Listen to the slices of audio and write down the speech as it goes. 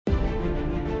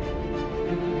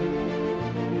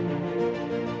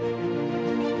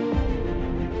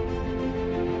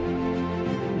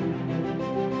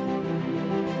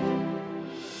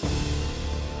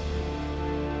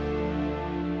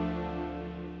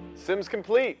Sims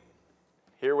Complete.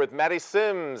 Here with Matty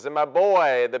Sims and my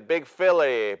boy, the Big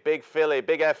Philly, Big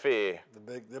Effie.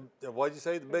 What'd you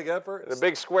say? The big effort? The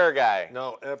big square guy.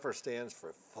 No, effort stands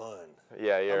for fun.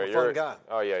 Yeah, you're I'm a fun guy.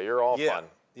 Oh yeah, you're all fun.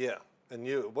 Yeah. And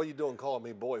what are you doing calling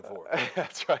me boy for?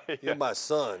 That's right. Yeah. You're my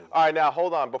son. All right, now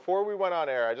hold on. Before we went on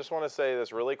air, I just want to say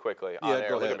this really quickly. Yeah, on air.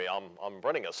 go Look ahead. at me. I'm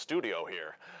running a studio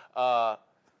here.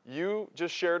 You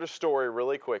just shared a story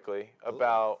really quickly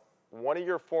about one of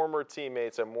your former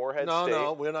teammates at Morehead State.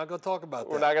 No, we're not going to talk about that.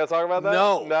 We're not going to talk about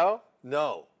that?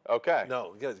 No. Okay.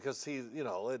 No, because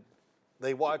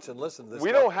they watch and listen to this.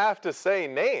 We don't have to say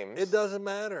names. It doesn't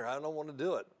matter. I don't want to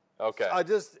do it. Okay. I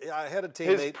had a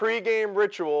teammate. His pregame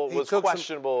ritual was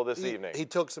questionable this evening. He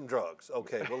took some drugs.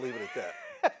 Okay, we'll leave it at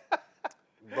that.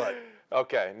 But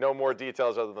okay, no more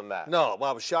details other than that. no, well,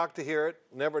 I was shocked to hear it.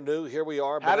 Never knew. Here we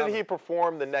are. How did he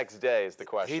perform the next day is the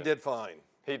question. He did fine.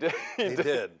 He did. He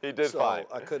did so fine.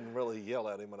 I couldn't really yell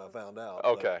at him when I found out.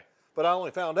 Okay. But I only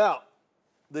found out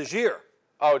this year.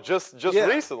 Oh, just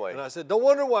recently. And I said, no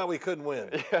wonder why we couldn't win.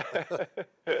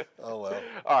 Oh, well.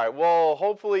 All right. Well,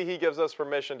 hopefully he gives us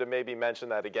permission to maybe mention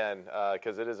that again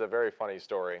because it is a very funny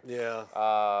story. Yeah.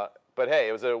 But hey,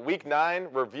 it was a Week 9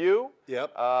 review.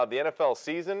 Yep. The NFL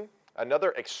season.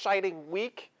 Another exciting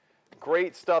week.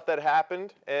 Great stuff that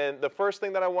happened. And the first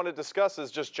thing that I want to discuss is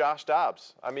just Josh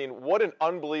Dobbs. I mean, what an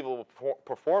unbelievable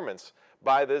performance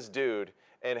by this dude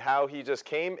and how he just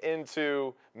came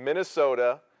into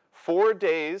Minnesota 4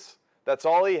 days. That's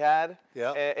all he had.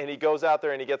 Yeah. And he goes out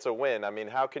there and he gets a win. I mean,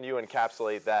 how can you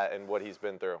encapsulate that and what he's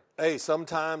been through? Hey,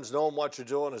 sometimes knowing what you're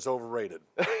doing is overrated.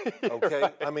 Okay?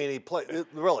 Right. I mean, he played,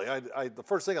 really, the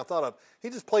first thing I thought of, he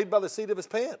just played by the seat of his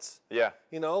pants. Yeah.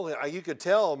 You know, you could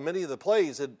tell many of the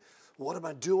plays had, what am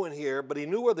I doing here? But he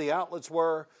knew where the outlets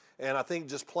were, and I think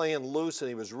just playing loose, and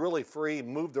he was really free,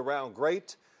 moved around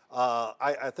great.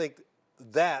 I think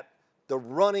that the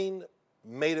running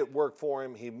made it work for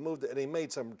him. He moved, and he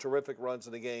made some terrific runs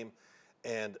in the game.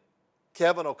 And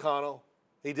Kevin O'Connell,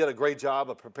 he did a great job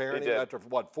of preparing him after,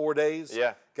 4 days?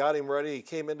 Yeah. Got him ready. He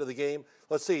came into the game.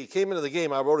 Let's see, he came into the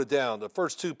game, I wrote it down, the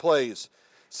first two plays.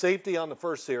 Safety on the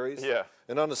first series. Yeah.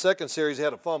 And on the second series, he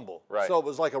had a fumble. Right. So it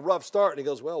was like a rough start, and he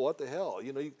goes, well, what the hell?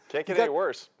 You know, Can't get any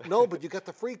worse. No, but you got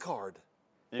the free card.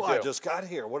 You I do. just got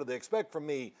here. What do they expect from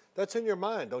me? That's in your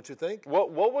mind, don't you think?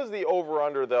 What was the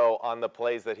over-under, though, on the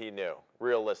plays that he knew,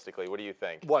 realistically? What do you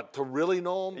think? What, to really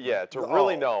know him? Yeah, to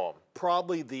really know him.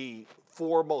 Probably the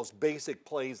 4 most basic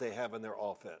plays they have in their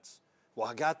offense. Well,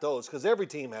 I got those because every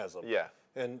team has them. Yeah.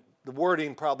 And the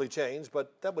wording probably changed,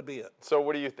 but that would be it. So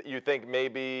what do you think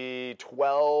maybe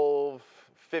 12,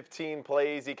 15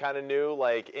 plays he kind of knew,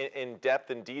 like in depth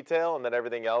and detail, and then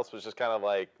everything else was just kind of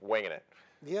like winging it?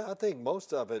 Yeah, I think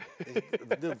most of it.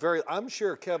 I'm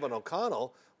sure Kevin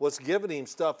O'Connell was giving him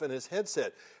stuff in his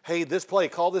headset. Hey, this play,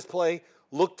 call this play,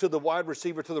 look to the wide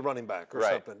receiver to the running back or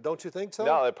something. Don't you think so?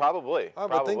 No, probably. I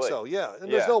would think so, yeah.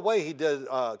 And there's no way he did,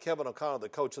 Kevin O'Connell, the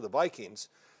coach of the Vikings,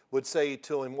 would say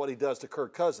to him what he does to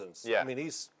Kirk Cousins. Yeah. I mean, he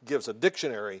gives a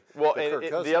dictionary to Well, Kirk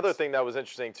Cousins. the other thing that was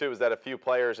interesting, too, is that a few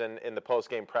players in the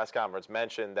post-game press conference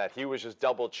mentioned that he was just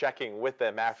double-checking with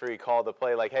them after he called the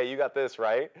play, like, hey, you got this,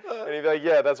 right? And he'd be like,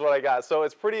 yeah, that's what I got. So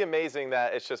it's pretty amazing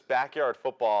that it's just backyard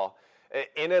football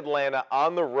in Atlanta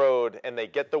on the road, and they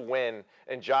get the win.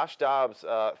 And Josh Dobbs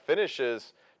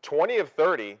finishes 20 of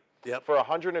 30 for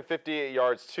 158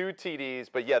 yards, 2 TDs.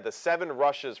 But, yeah, the 7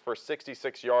 rushes for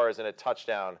 66 yards and a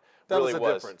touchdown. That really was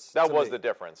the difference. That to was me. the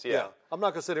difference, yeah. I'm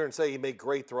not going to sit here and say he made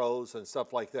great throws and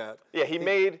stuff like that. Yeah, he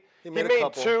made a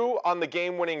couple. 2 on the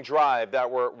game-winning drive that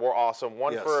were awesome.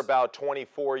 One for about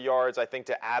 24 yards, I think,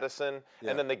 to Addison,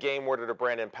 and then the game-winner to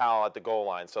Brandon Powell at the goal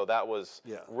line. So that was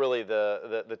really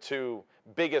the 2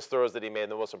 biggest throws that he made,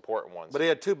 and the most important ones. But he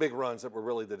had 2 big runs that were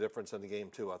really the difference in the game,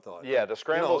 too, I thought. Yeah, the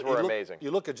scrambles were amazing.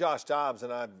 You look at Josh Dobbs,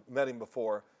 and I've met him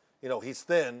before. You know, he's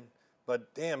thin.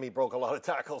 But, damn, he broke a lot of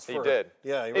tackles for He did.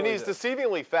 Yeah, he really and he's did.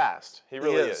 deceivingly fast. He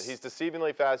really is. He's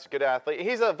deceivingly fast, good athlete.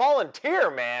 He's a volunteer,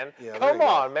 man. Yeah, Come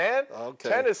on, man. Okay.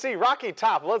 Tennessee, Rocky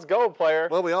Top, let's go, player.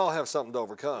 Well, we all have something to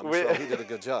overcome, so he did a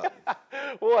good job.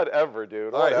 Whatever,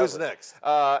 dude. All right, who's next?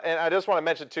 And I just want to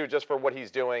mention, too, just for what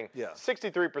he's doing,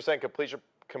 63%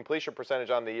 completion percentage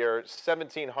on the year,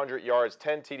 1,700 yards,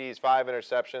 10 TDs, 5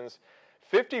 interceptions.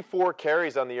 54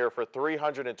 carries on the year for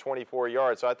 324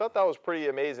 yards. So I thought that was pretty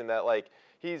amazing that, like,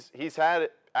 he's had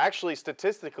actually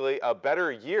statistically a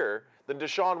better year than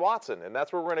Deshaun Watson, and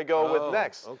that's where we're going to go with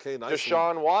next. Okay, nice.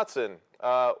 Deshaun Watson.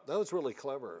 That was really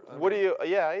clever.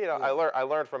 I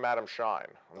learned from Adam Shine.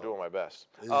 I'm doing my best.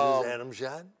 Is this Adam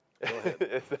Shine? Go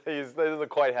ahead. He doesn't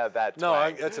quite have that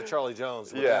twang. No, that's a Charlie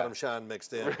Jones with Adam Shine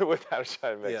mixed in. With Adam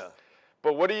Shine mixed. Yeah.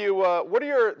 But what are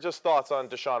your just thoughts on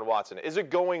Deshaun Watson? Is it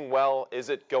going well? Is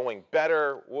it going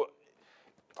better?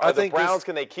 Are the Browns,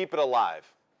 can they keep it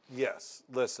alive? Yes.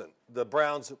 Listen, the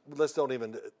Browns,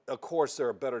 of course, they're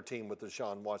a better team with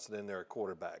Deshaun Watson in there at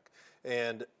quarterback.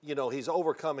 And, he's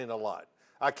overcoming a lot.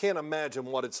 I can't imagine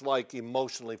what it's like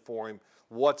emotionally for him,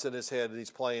 what's in his head that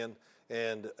he's playing,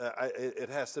 and it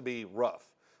has to be rough.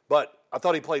 But I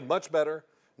thought he played much better.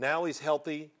 Now he's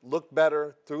healthy, looked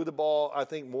better, threw the ball, I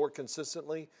think, more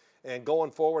consistently. And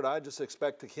going forward, I just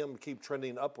expect him to keep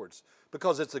trending upwards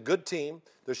because it's a good team.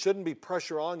 There shouldn't be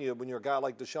pressure on you when you're a guy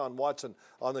like Deshaun Watson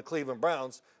on the Cleveland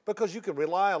Browns because you can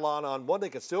rely a lot on, one, they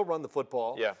can still run the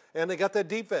football, and they got that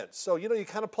defense. So, you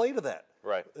kind of play to that.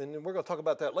 Right. And we're going to talk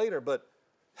about that later. But,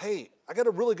 hey, I got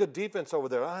a really good defense over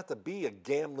there. I don't have to be a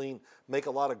gambling, make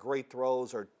a lot of great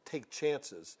throws or take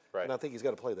chances. Right. And I think he's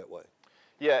got to play that way.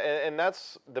 Yeah, and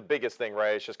that's the biggest thing,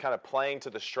 right? It's just kind of playing to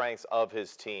the strengths of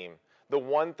his team. The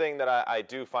one thing that I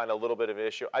do find a little bit of an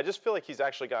issue, I just feel like he's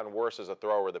actually gotten worse as a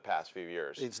thrower the past few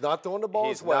years. He's not throwing the ball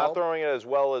as well. He's not throwing it as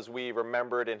well as we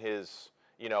remembered in his,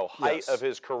 height of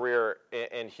his career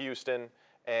in Houston.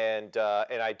 And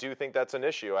I do think that's an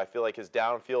issue. I feel like his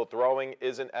downfield throwing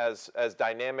isn't as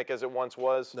dynamic as it once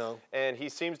was. No. And he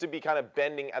seems to be kind of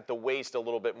bending at the waist a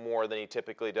little bit more than he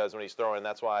typically does when he's throwing. And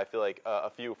that's why I feel like a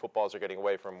few footballs are getting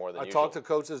away from him more than usual. I talked to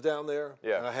coaches down there.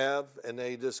 Yeah. And I have, and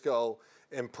they just go,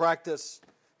 in practice,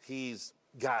 he's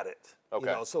got it.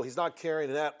 Okay. So he's not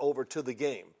carrying that over to the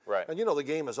game. Right. And, the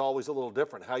game is always a little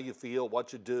different, how you feel,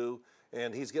 what you do,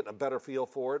 and he's getting a better feel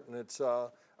for it. And it's,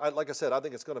 like I said, I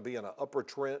think it's going to be in an upward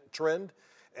trend,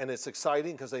 and it's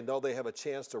exciting because they know they have a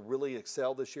chance to really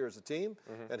excel this year as a team,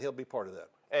 and he'll be part of that.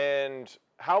 And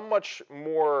how much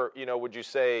more, would you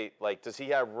say, like, does he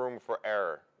have room for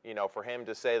error, for him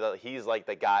to say that he's like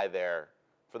the guy there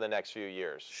for the next few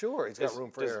years? Sure, he's got room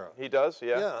for error. He does,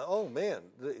 yeah? Yeah, oh, man,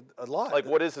 a lot. Like,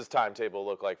 what does his timetable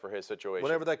look like for his situation?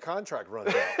 Whenever that contract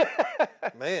runs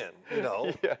out. Man,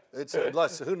 it's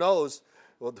unless, who knows,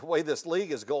 well, the way this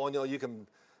league is going,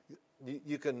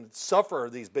 you can suffer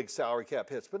these big salary cap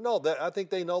hits. But no, I think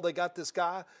they know they got this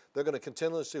guy. They're going to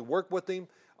continuously work with him.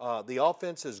 The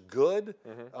offense is good.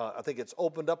 I think it's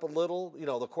opened up a little.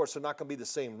 Of course, they're not going to be the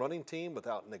same running team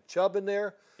without Nick Chubb in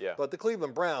there. Yeah. But the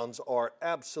Cleveland Browns are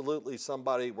absolutely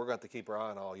somebody we're going to have to keep our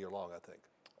eye on all year long, I think.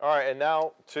 All right, and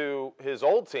now to his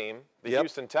old team, the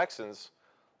Houston Texans.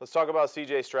 Let's talk about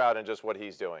C.J. Stroud and just what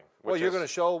he's doing. Well, we're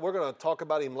going to talk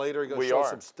about him later. You're going to show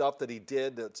some stuff that he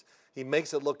did. He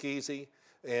makes it look easy.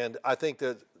 And I think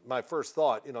that my first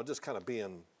thought, just kind of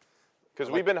being. Because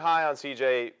we've been high on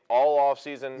C.J. all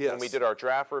offseason when we did our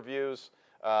draft reviews.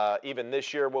 Even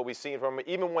this year, what we've seen from him,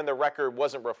 even when the record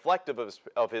wasn't reflective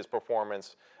of his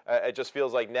performance, it just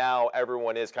feels like now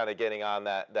everyone is kind of getting on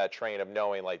that train of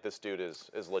knowing, like, this dude is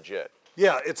legit.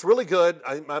 Yeah, it's really good.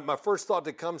 My first thought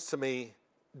that comes to me,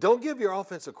 don't give your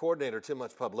offensive coordinator too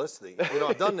much publicity.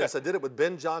 I've done this. I did it with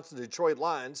Ben Johnson, the Detroit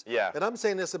Lions. Yeah. And I'm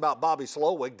saying this about Bobby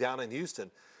Slowick down in Houston.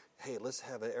 Hey, let's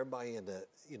have everybody in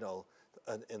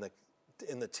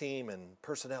the team and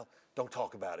personnel. Don't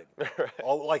talk about him.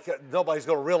 Nobody's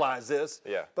going to realize this.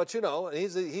 Yeah. But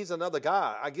he's another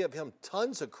guy. I give him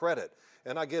tons of credit,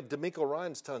 and I give DeMeco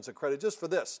Ryans tons of credit just for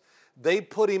this. They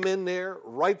put him in there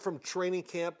right from training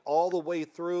camp all the way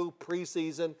through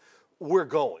preseason. We're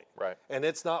going. Right. And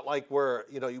it's not like we're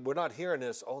not hearing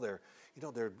this,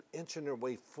 they're inching their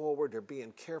way forward, they're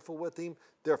being careful with him.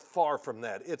 They're far from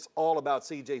that. It's all about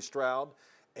C.J. Stroud.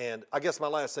 And I guess my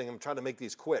last thing, I'm trying to make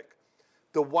these quick.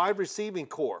 The wide receiving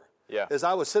core. Yeah. As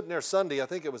I was sitting there Sunday, I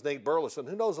think it was Nate Burleson,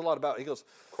 who knows a lot about it. He goes,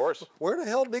 of course. Where the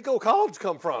hell did Nico Collins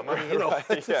come from? I mean,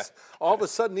 right, all of a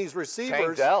sudden these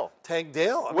receivers. Tank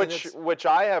Dell. Which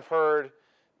I have heard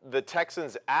the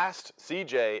Texans asked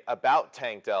CJ about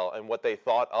Tank Dell and what they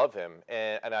thought of him.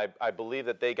 And I believe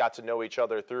that they got to know each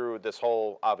other through this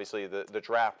whole, obviously, the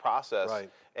draft process. Right.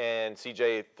 And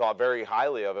CJ thought very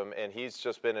highly of him, and he's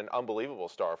just been an unbelievable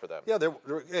star for them. Yeah,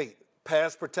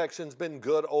 pass protection's been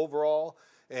good overall.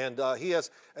 And he's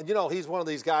one of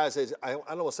these guys, I don't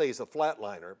want to say he's a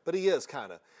flatliner, but he is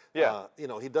kind of. Yeah.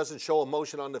 He doesn't show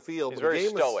emotion on the field. He's but very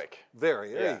stoic. There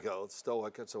you go.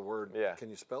 Stoic, it's a word. Yeah. Can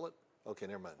you spell it? Okay,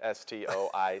 never mind.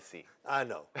 STOIC. I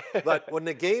know. But when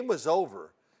the game was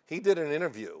over, he did an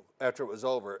interview after it was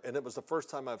over, and it was the first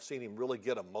time I've seen him really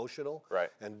get emotional. Right.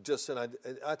 And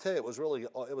I tell you,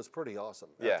 it was pretty awesome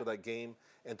after that game,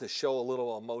 and to show a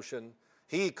little emotion.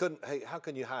 He couldn't. Hey, how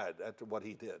can you hide after what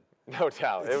he did? No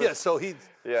doubt.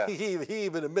 He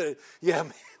even admitted. Yeah,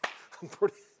 man, I'm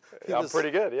pretty. I'm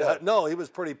pretty good. Yeah. No, he was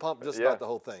pretty pumped about the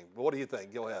whole thing. But what do you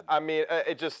think? Go ahead. I mean,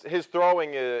 his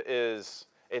throwing is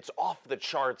It's off the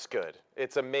charts good.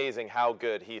 It's amazing how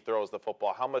good he throws the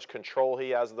football, how much control he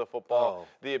has of the football,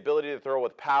 the ability to throw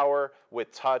with power,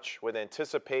 with touch, with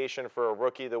anticipation for a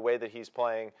rookie, the way that he's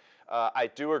playing. I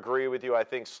do agree with you. I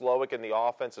think Slowick in the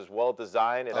offense is well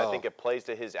designed, and I think it plays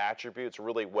to his attributes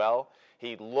really well.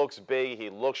 He looks big. He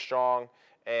looks strong.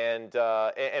 And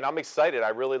I'm excited. I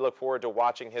really look forward to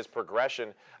watching his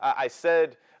progression. I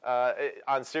said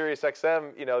on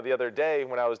SiriusXM, the other day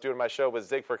when I was doing my show with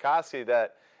Zig Fracassi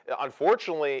that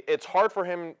unfortunately it's hard for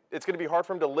him. It's going to be hard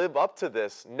for him to live up to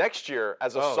this next year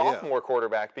as a sophomore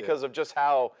quarterback because of just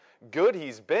how good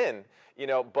he's been.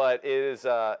 But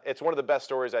it's one of the best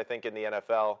stories I think in the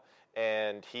NFL,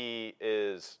 and he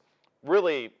is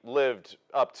really lived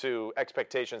up to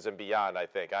expectations and beyond, I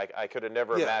think. I could have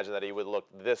never imagined that he would look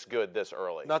this good this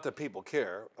early. Not that people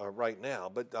care right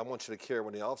now, but I want you to care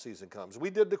when the offseason comes.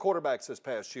 We did the quarterbacks this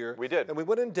past year. We did. And we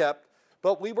went in depth,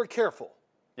 but we were careful.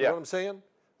 Yeah. You know what I'm saying?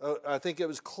 I think it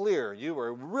was clear. You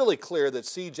were really clear that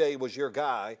CJ was your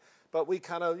guy, but we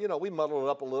kind of, we muddled it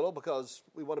up a little because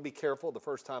we want to be careful the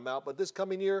first time out. But this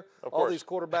coming year, all these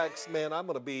quarterbacks, man, I'm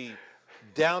going to be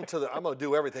I'm going to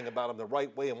do everything about him the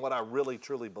right way and what I really,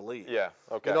 truly believe. Yeah,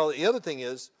 okay. The other thing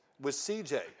is, with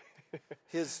CJ,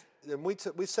 and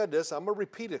we said this, I'm going to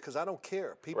repeat it because I don't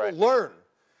care. People learn,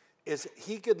 is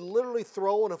he could literally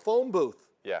throw in a phone booth.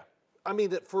 Yeah. I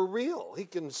mean, for real. He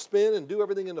can spin and do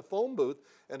everything in the phone booth.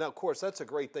 And, of course, that's a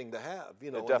great thing to have,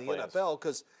 in the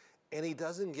NFL. And he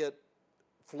doesn't get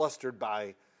flustered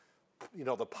by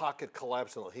the pocket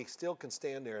collapsing. He still can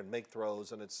stand there and make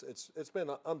throws, and it's been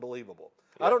unbelievable.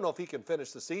 Yeah. I don't know if he can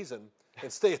finish the season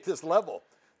and stay at this level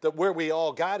where we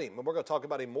all got him. And we're going to talk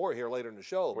about him more here later in the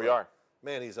show. We are.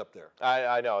 Man, he's up there.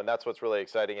 I know, and that's what's really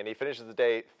exciting. And he finishes the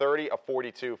day 30 of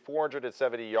 42,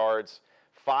 470 yards,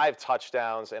 5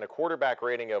 touchdowns, and a quarterback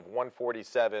rating of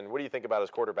 147. What do you think about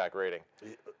his quarterback rating?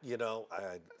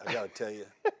 I got to tell you,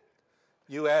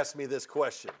 you asked me this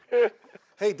question.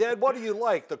 Hey, Dad, what do you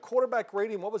like? The quarterback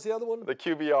rating, what was the other one? The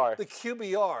QBR. The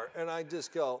QBR. And I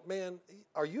just go, man,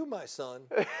 are you my son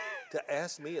to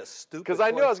ask me a stupid question? Because I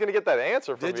knew I was going to get that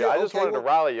answer from you. I just wanted to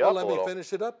rally you up a little. Well, let me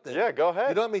finish it up then. Yeah, go ahead.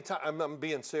 You know how many times, I'm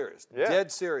being serious,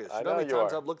 dead serious. You know how many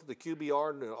times I've looked at the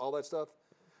QBR and all that stuff?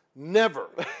 Never.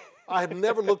 I have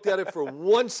never looked at it for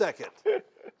 1 second.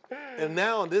 And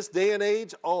now in this day and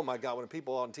age, oh my God, when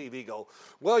people on TV go,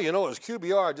 well, it's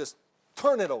QBR, just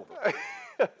turn it over.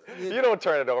 You don't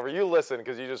turn it over. You listen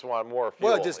because you just want more fuel.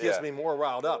 Well, it just gets me more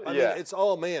riled up. I mean, it's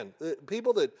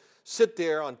people that sit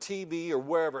there on TV or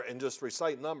wherever and just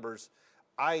recite numbers,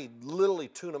 I literally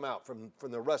tune them out from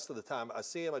the rest of the time. I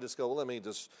see them, I just go, well, let me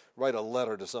just write a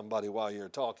letter to somebody while you're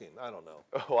talking. I don't know.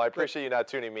 Well, I appreciate you not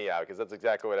tuning me out because that's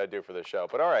exactly what I do for the show.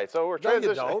 But all right, so we're transitioning. No,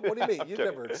 you don't. What do you mean? You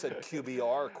never said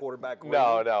QBR, quarterback rating.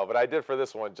 No, but I did for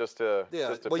this one just to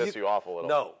piss you off a little.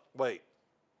 No, wait.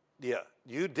 Yeah,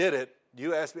 you did it.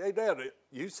 You asked me, hey, Dad,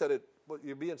 you said it. What,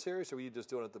 you being serious, or were you just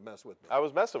doing it to mess with me? I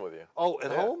was messing with you. Oh,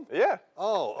 at home? Yeah.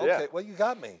 Oh, okay. Yeah. Well, you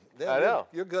got me. I know.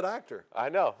 You're a good actor. I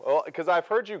know. Well, because I've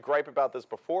heard you gripe about this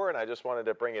before, and I just wanted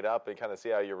to bring it up and kind of see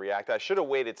how you react. I should have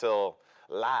waited till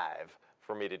live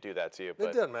for me to do that to you. But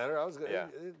it doesn't matter.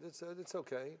 It's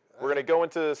okay. We're going to go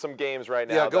into some games right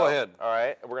now. Yeah, go ahead. All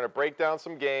right. We're going to break down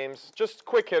some games. Just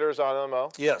quick hitters on them,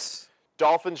 Mo. Yes.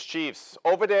 Dolphins, Chiefs.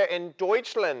 Over there in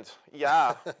Deutschland.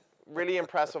 Yeah. Really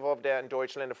impressive over there in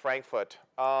Deutschland, Frankfurt.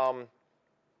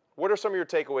 What are some of your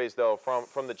takeaways, though,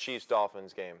 from the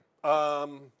Chiefs-Dolphins game?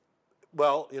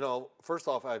 Well, first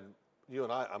off, you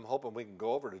and I'm hoping we can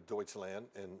go over to Deutschland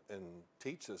and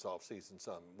teach this offseason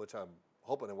some, which I'm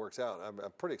hoping it works out. I'm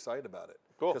pretty excited about it.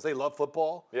 Cool. Because they love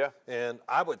football. Yeah. And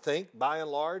I would think, by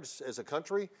and large, as a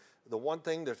country, the one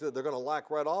thing they're going to lack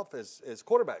right off is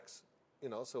quarterbacks.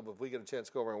 So if we get a chance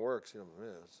to go over and works,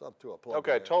 it's up to a plug.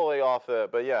 Okay, totally off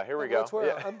but yeah, here we go.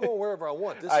 I'm going wherever I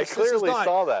want. I clearly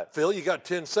saw that. Phil, you got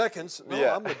 10 seconds. No,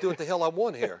 I'm going to do what the hell I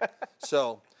want here.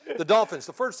 So the Dolphins,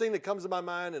 the first thing that comes to my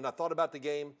mind, and I thought about the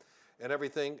game and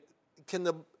everything, can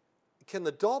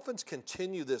the Dolphins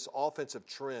continue this offensive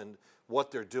trend, what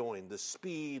they're doing, the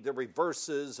speed, the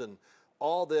reverses, and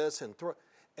all this,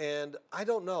 and I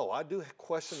don't know. I do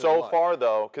question it a lot. So far,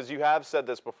 though, because you have said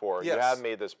this before, yes. You have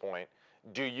made this point.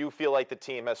 Do you feel like the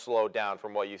team has slowed down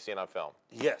from what you've seen on film?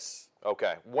 Yes.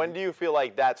 Okay. When do you feel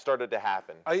like that started to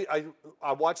happen?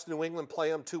 I watched New England play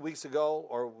them 2 weeks ago,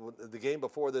 or the game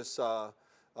before this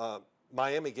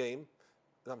Miami game.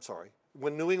 I'm sorry.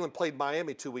 When New England played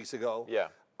Miami 2 weeks ago,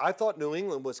 I thought New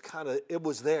England was it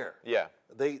was there. Yeah.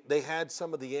 They had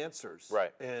some of the answers.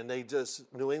 Right. And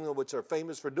New England, which are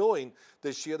famous for doing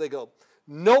this year, they go,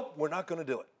 nope, we're not going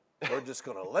to do it. We're just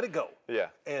going to let it go. Yeah.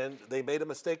 And they made a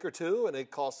mistake or two, and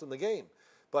it cost them the game.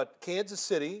 But Kansas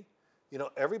City,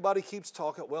 everybody keeps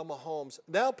talking, well, Mahomes.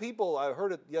 Now people, I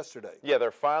heard it yesterday. Yeah,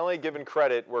 they're finally giving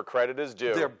credit where credit is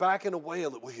due. They're backing away.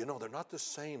 Well, they're not the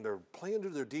same. They're playing to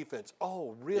their defense.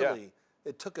 Oh, really? Yeah.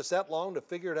 It took us that long to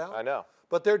figure it out? I know.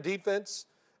 But their defense,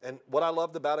 and what I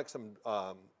loved about it,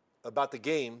 about the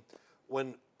game,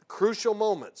 when crucial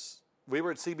moments, we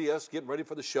were at CBS getting ready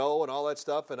for the show and all that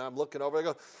stuff, and I'm looking over, I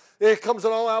go, here comes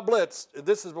an all-out blitz.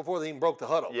 This is before they even broke the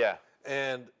huddle. Yeah.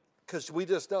 And because we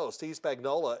just know Steve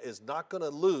Spagnuolo is not going to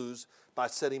lose by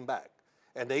sitting back.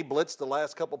 And they blitzed the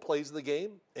last couple plays of the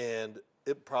game, and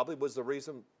it probably was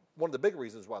one of the big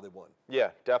reasons why they won.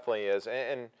 Yeah, definitely is.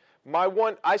 And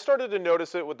I started to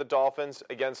notice it with the Dolphins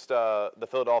against the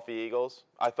Philadelphia Eagles.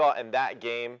 I thought in that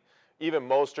game, even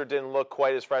Mostert didn't look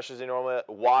quite as fresh as he normally.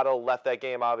 Waddle left that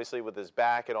game, obviously, with his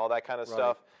back and all that kind of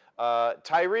stuff.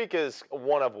 Tyreek is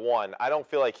one of one. I don't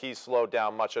feel like he's slowed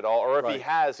down much at all. Or if he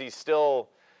has, he's still,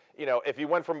 if he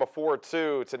went from a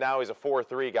 4-2 to now he's a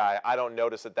 4-3 guy, I don't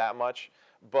notice it that much.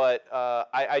 But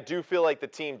I do feel like the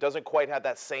team doesn't quite have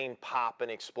that same pop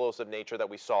and explosive nature that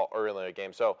we saw earlier in the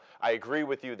game. So I agree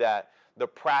with you that the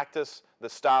practice, the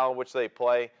style in which they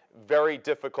play, very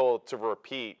difficult to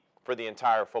repeat for the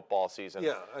entire football season.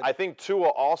 Yeah, I think Tua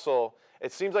also,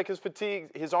 it seems like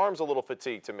his arm's a little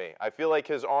fatigued to me. I feel like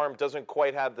his arm doesn't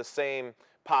quite have the same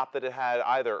pop that it had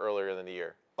either earlier in the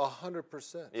year.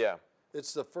 100%. Yeah.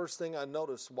 It's the first thing I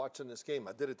noticed watching this game.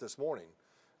 I did it this morning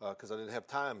because I didn't have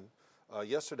time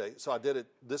yesterday. So I did it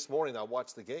this morning. I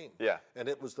watched the game. Yeah. And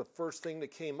it was the first thing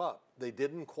that came up. They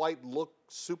didn't quite look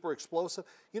super explosive.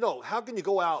 How can you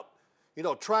go out,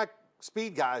 track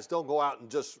speed guys don't go out and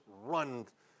just run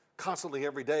constantly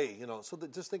every day, So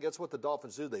just think that's what the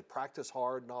Dolphins do. They practice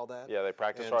hard and all that. Yeah, they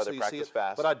practice hard. They practice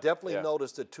fast. But I definitely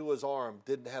noticed that Tua's arm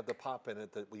didn't have the pop in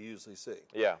it that we usually see.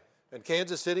 Yeah. And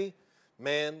Kansas City,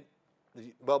 man,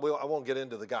 well, I won't get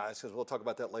into the guys because we'll talk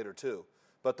about that later too.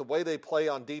 But the way they play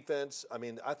on defense,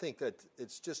 I think that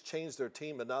it's just changed their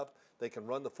team enough. They can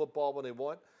run the football when they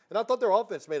want. And I thought their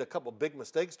offense made a couple big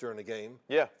mistakes during the game.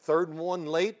 Yeah. 3rd and 1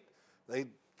 late. They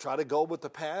try to go with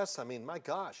the pass. My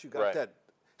gosh, you got that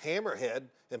hammerhead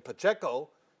and Pacheco.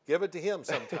 Give it to him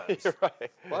sometimes.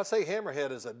 Right. Well, I say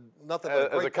hammerhead is nothing but a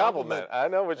great as a compliment. I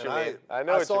know what you mean.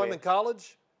 I saw him in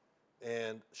college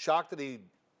and shocked that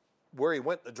where he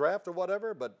went in the draft or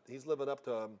whatever, but he's living up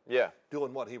to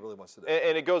doing what he really wants to do.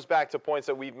 And it goes back to points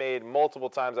that we've made multiple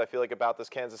times, I feel like, about this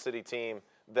Kansas City team,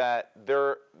 that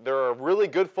they're a really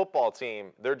good football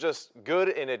team. They're just good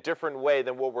in a different way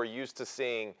than what we're used to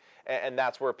seeing, and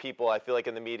that's where people, I feel like,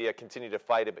 in the media continue to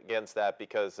fight against that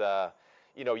because,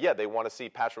 they want to see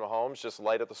Patrick Mahomes just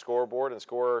light up the scoreboard and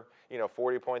score,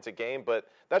 40 points a game, but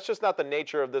that's just not the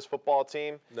nature of this football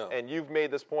team. No. And you've made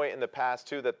this point in the past,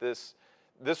 too, that this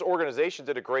organization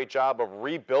did a great job of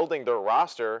rebuilding their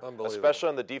roster, especially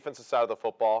on the defensive side of the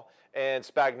football. And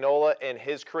Spagnuolo and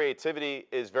his creativity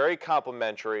is very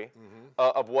complimentary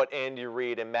of what Andy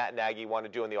Reid and Matt Nagy want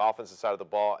to do on the offensive side of the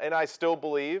ball. And I still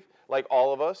believe, like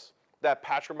all of us, that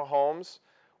Patrick Mahomes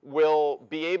will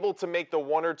be able to make the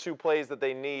 1 or 2 plays that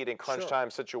they need in crunch time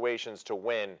situations to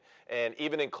win. And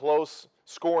even in close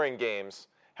scoring games,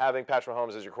 having Patrick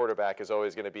Mahomes as your quarterback is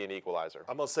always going to be an equalizer.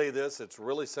 I'm going to say this. It's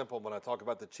really simple when I talk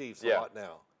about the Chiefs a lot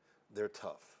now. They're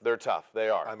tough. They're tough. They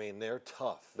are. They're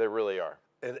tough. They really are.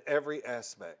 In every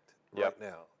aspect right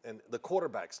now. And the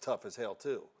quarterback's tough as hell,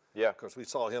 too. Yeah. Of course, we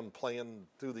saw him playing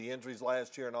through the injuries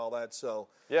last year and all that. So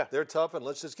they're tough, and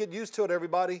let's just get used to it,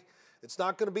 everybody. It's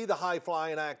not going to be the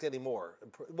high-flying act anymore.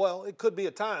 Well, it could be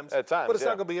at times, but it's not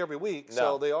going to be every week. No.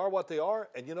 So they are what they are.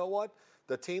 And you know what?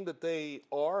 The team that they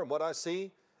are and what I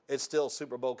see, it's still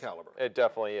Super Bowl caliber. It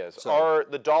definitely is. So, are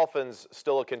the Dolphins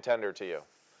still a contender to you?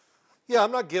 Yeah,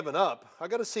 I'm not giving up. I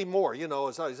got to see more.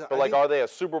 Are they a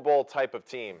Super Bowl type of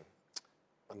team?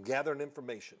 I'm gathering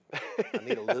information. I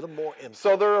need a little more info.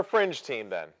 So they're a fringe team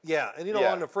then? Yeah, and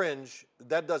on the fringe,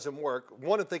 that doesn't work.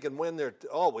 One, if they can win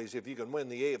if you can win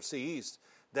the AFC East,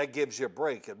 that gives you a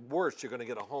break. At worst, you're going to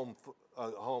get a home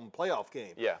playoff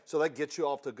game. Yeah. So that gets you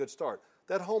off to a good start.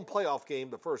 That home playoff game,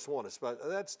 the first one,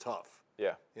 that's tough.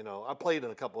 Yeah. I played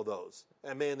in a couple of those.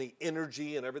 And, man, the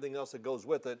energy and everything else that goes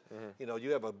with it,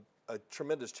 you have a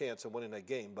tremendous chance of winning that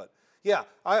game. But, yeah,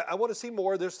 I want to see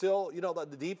more. There's still,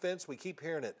 the defense, we keep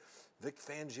hearing it. Vic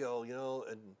Fangio,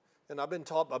 and I've been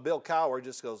taught by Bill Cowher,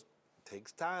 just goes,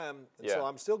 takes time. And so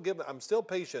I'm still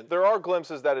patient. There are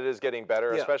glimpses that it is getting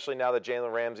better, especially now that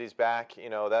Jalen Ramsey's back.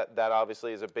 That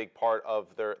obviously is a big part of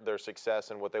their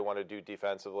success and what they want to do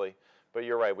defensively. But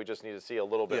you're right. We just need to see a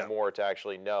little bit more to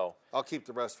actually know. I'll keep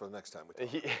the rest for the next time we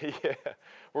talk. Yeah.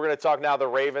 We're going to talk now the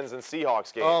Ravens and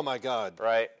Seahawks game. Oh, my God.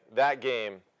 Right? That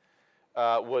game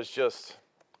was just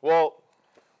Well,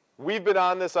 we've been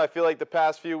on this, I feel like, the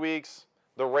past few weeks.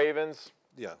 The Ravens.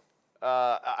 Yeah.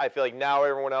 I feel like now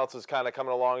everyone else is kind of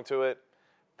coming along to it.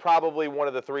 Probably one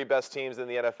of the 3 best teams in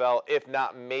the NFL, if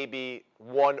not maybe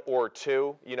 1 or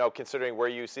 2, considering where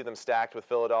you see them stacked with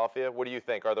Philadelphia. What do you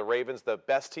think? Are the Ravens the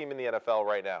best team in the NFL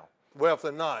right now? Well, if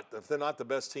they're not the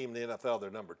best team in the NFL,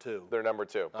 they're number 2. They're number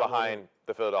 2, behind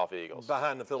the Philadelphia Eagles.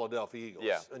 Behind the Philadelphia Eagles.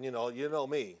 Yeah. And you know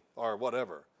me, or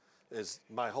whatever, is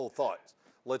my whole thought.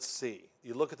 Let's see.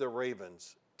 You look at the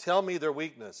Ravens. Tell me their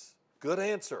weakness. Good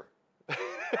answer.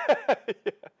 Yeah.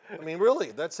 I mean,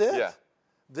 really, that's it. Yeah.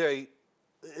 They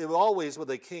always when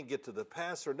they can't get to the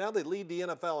passer. Now they lead the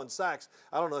NFL in sacks.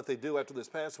 I don't know if they do after this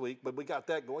past week, but we got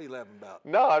that going. What are you laughing about?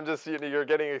 No, I'm just, you're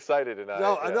getting excited. And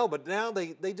No, I know, but now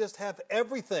they just have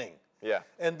everything. Yeah.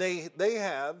 And they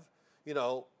have,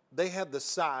 they have the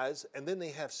size, and then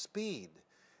they have speed.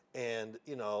 And,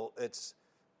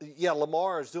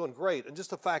 Lamar is doing great. And just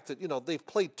the fact that, they've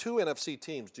played 2 NFC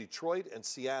teams, Detroit and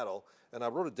Seattle. And I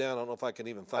wrote it down. I don't know if I can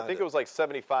even find it. I think it was like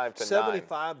 75 to 9.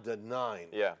 75 to 9.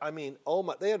 Yeah. I mean,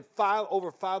 they had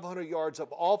over 500 yards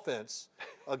of offense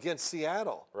against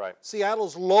Seattle. Right.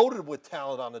 Seattle's loaded with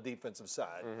talent on the defensive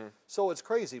side. Mm-hmm. So it's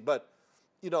crazy. But,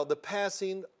 the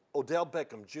passing, Odell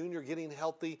Beckham Jr. getting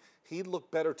healthy, he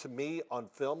looked better to me on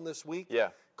film this week.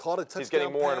 Yeah. Caught a touchdown He's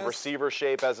getting more pass. in receiver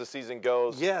shape as the season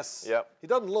goes. Yes. Yep. He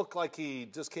doesn't look like he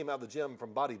just came out of the gym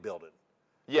from bodybuilding.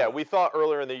 Yeah, we thought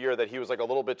earlier in the year that he was like a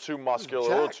little bit too muscular, a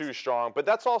little too strong. But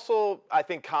that's also, I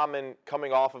think, common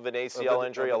coming off of an ACL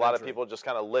injury. A lot of people just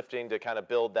kind of lifting to kind of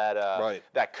build that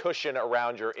that cushion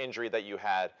around your injury that you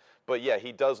had. But, yeah,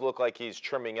 he does look like he's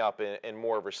trimming up in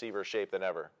more of receiver shape than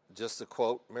ever. Just to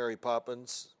quote Mary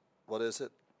Poppins, what is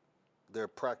it? They're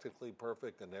practically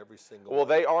perfect in every single way.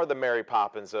 They are the Mary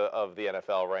Poppins of the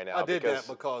NFL right now. I did that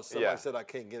because somebody said I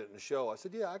can't get it in the show. I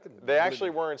said, yeah, I can. They actually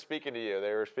weren't speaking to you.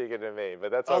 They were speaking to me, but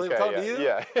that's okay. They were talking to you?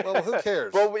 Yeah. Well, who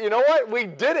cares? Well, you know what? We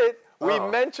did it. We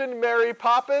mentioned Mary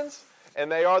Poppins, and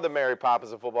they are the Mary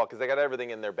Poppins of football because they got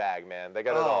everything in their bag, man. They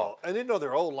got it all. And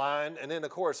their O-line. And then, of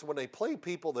course, when they play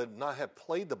people that not have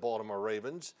played the Baltimore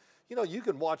Ravens, you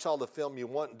can watch all the film you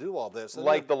want and do all this. And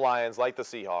like the Lions, like the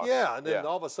Seahawks. Yeah, and then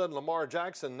all of a sudden Lamar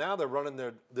Jackson, now they're running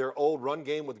their old run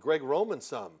game with Greg Roman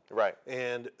some. Right.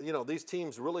 And, these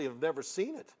teams really have never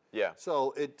seen it. Yeah.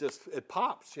 So it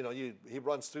pops. He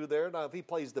runs through there. Now, if he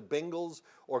plays the Bengals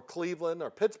or Cleveland or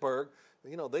Pittsburgh,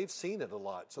 they've seen it a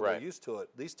lot, so they're used to it.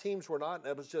 These teams were not, and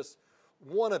it was just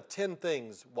one of 10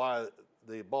 things why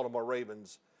the Baltimore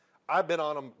Ravens, I've been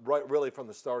on them really from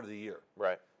the start of the year.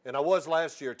 Right. And I was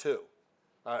last year, too.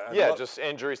 Just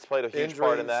injuries played a huge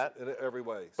part in that. In every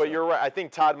way. But you're right. I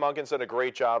think Todd Monken's done a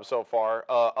great job so far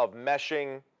of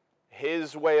meshing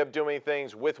his way of doing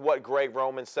things with what Greg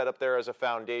Roman set up there as a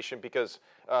foundation because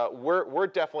we're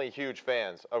definitely huge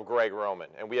fans of Greg Roman,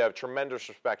 and we have tremendous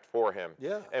respect for him.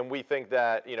 Yeah. And we think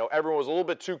that, everyone was a little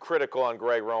bit too critical on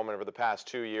Greg Roman over the past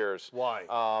 2 years. Why?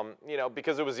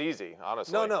 Because it was easy,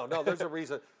 honestly. No, there's a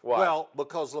reason. Why? Well,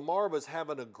 because Lamar was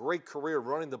having a great career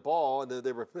running the ball, and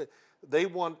they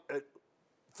want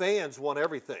fans want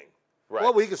everything. Right.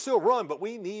 Well, we can still run, but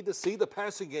we need to see the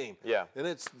passing game. Yeah. And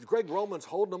it's Greg Roman's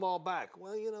holding them all back.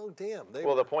 Well, damn.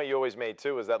 The point you always made,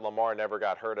 too, is that Lamar never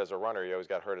got hurt as a runner. He always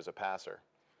got hurt as a passer.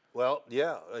 Well,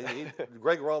 yeah.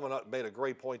 Greg Roman made a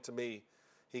great point to me.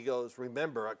 He goes,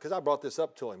 remember, because I brought this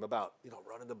up to him about,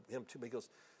 running him too. He goes,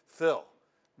 Phil,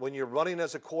 when you're running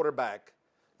as a quarterback,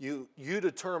 you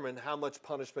determine how much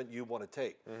punishment you want to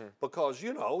take. Mm-hmm. Because,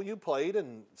 you played,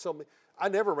 and so I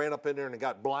never ran up in there and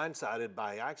got blindsided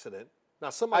by accident. Now,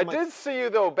 I did see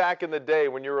you, though, back in the day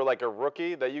when you were like a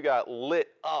rookie, that you got lit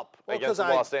up against the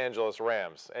Los Angeles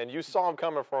Rams. And you saw them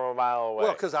coming from a mile away.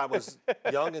 Well, because I was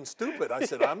young and stupid. I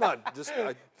said, I'm not just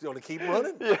going to keep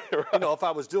running. Yeah, right. If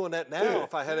I was doing that now,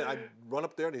 if I had it, I'd run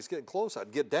up there and he's getting close,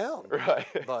 I'd get down. Right.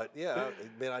 But, yeah,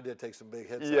 man, I did take some big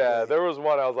hits. Yeah, there was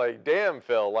one I was like, damn,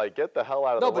 Phil, get the hell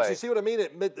out of the way. No, but you see what I mean?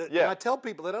 And I tell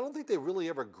people that I don't think they really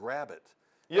ever grab it.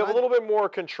 You have a little bit more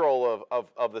control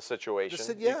of the situation.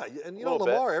 And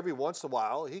Lamar, every once in a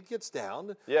while, he gets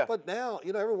down. Yeah. But now,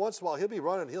 every once in a while, he'll be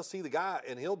running, he'll see the guy,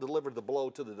 and he'll deliver the blow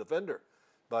to the defender.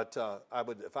 But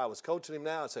if I was coaching him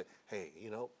now, I'd say, hey,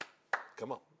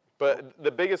 come on. But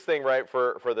the biggest thing, right,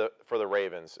 for the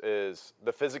Ravens is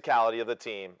the physicality of the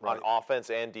team on offense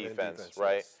and defense,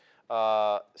 right?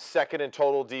 Yes. Second in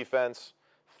total defense,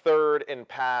 third in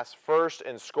pass, first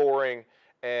in scoring.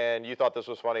 And you thought this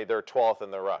was funny. They're 12th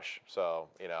in the rush. So,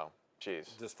 geez.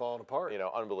 Just falling apart.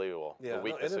 Unbelievable. Yeah, the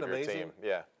weakness of your team.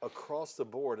 Yeah. Across the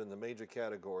board in the major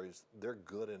categories, they're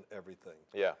good in everything.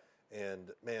 Yeah.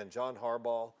 And, man, John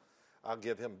Harbaugh, I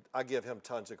give him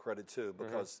tons of credit, too,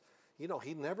 because,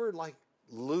 he never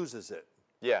loses it.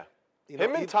 Yeah. You know,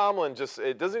 Him and Tomlin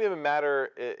it doesn't even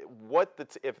matter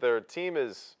if their team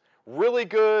is really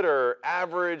good or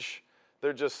average.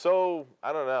 They're just so,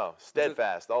 I don't know,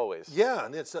 steadfast always. Yeah,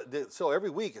 and it's so every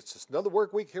week it's just another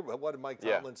work week here. What did Mike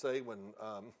Tomlin say when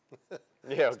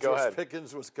go George ahead.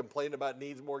 Pickens was complaining about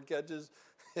needs more catches?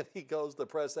 And he goes, the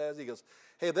press has, he goes,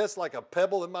 hey, that's like a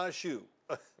pebble in my shoe.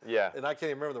 Yeah. And I can't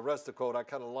even remember the rest of the quote. I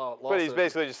kind of lost But he's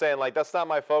basically just saying, that's not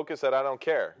my focus, that I don't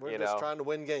care. We're just trying to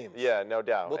win games. Yeah, no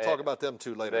doubt. We'll talk about them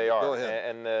too later. They are. Go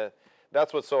ahead. And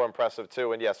that's what's so impressive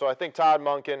too. And so I think Todd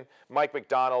Monken, Mike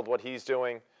McDonald, what he's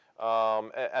doing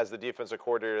as the defensive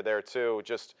coordinator there too,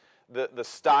 just the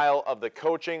style of the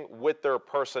coaching with their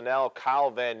personnel, Kyle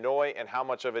Van Noy, and how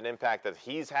much of an impact that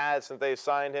he's had since they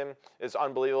signed him is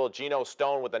unbelievable. Geno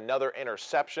Stone with another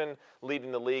interception,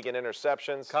 leading the league in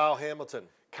interceptions. Kyle Hamilton.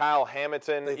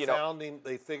 They found him.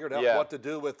 They figured out what to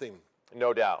do with him.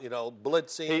 No doubt.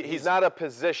 Blitzing. He's not a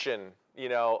position.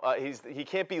 He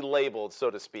can't be labeled, so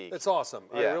to speak. It's awesome.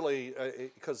 Yeah. I really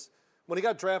because when he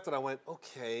got drafted, I went,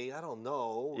 okay, I don't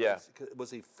know. Yeah.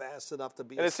 Was he fast enough to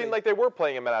be? And it seemed like they were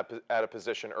playing him at a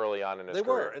position early on in his career.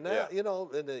 They were, and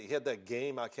that, and he had that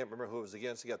game. I can't remember who it was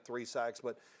against. He got 3 sacks,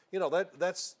 but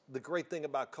that's the great thing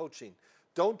about coaching.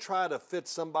 Don't try to fit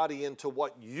somebody into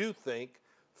what you think.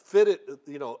 Fit it,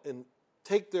 and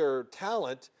take their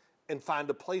talent and find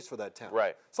a place for that talent.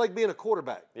 Right. It's like being a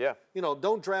quarterback. Yeah.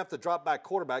 Don't draft a drop back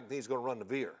quarterback and he's going to run the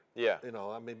veer. Yeah.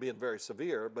 Being very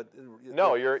severe, but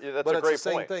no, that's a great point. But it's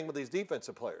the same thing with these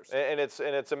defensive players. And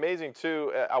it's amazing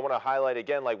too. I want to highlight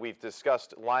again, like we've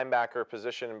discussed linebacker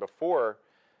position before,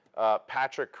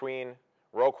 Patrick Queen,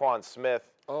 Roquan Smith.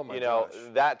 Oh my gosh.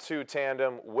 That two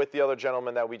tandem with the other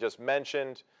gentleman that we just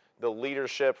mentioned, the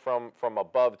leadership from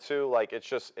above too.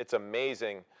 It's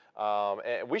amazing.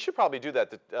 And we should probably do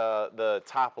that, the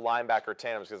top linebacker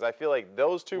tandems, because I feel like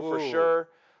those two for sure.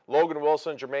 Logan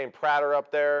Wilson, Jermaine Pratt are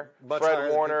up there.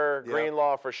 Fred Warner,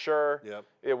 Greenlaw for sure. Yep.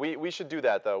 Yeah, we should do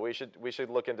that though. We should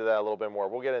look into that a little bit more.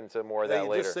 We'll get into more of that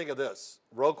later. Just think of this: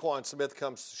 Roquan Smith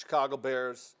comes to Chicago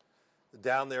Bears,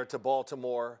 down there to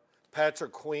Baltimore.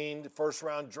 Patrick Queen,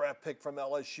 first-round draft pick from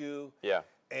LSU. Yeah.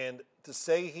 And to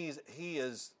say he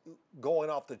is going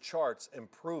off the charts,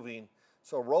 improving.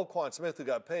 So Roquan Smith, who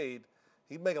got paid,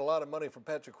 he's making a lot of money from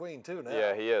Patrick Queen too now.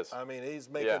 Yeah, he is. I mean, he's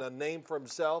making a name for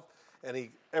himself, and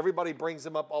everybody brings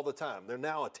him up all the time. They're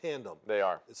now a tandem. They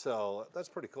are. So that's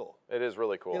pretty cool. It is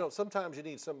really cool. Sometimes you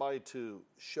need somebody to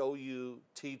show you,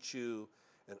 teach you,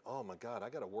 and oh my God, I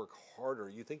got to work harder.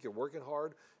 You think you're working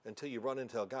hard until you run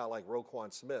into a guy like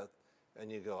Roquan Smith,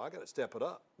 and you go, I got to step it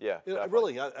up. Yeah,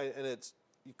 really, and it's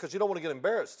because you don't want to get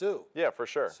embarrassed too. Yeah, for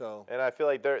sure. So, and I feel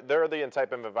like they're the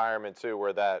type of environment too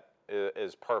where that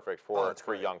is perfect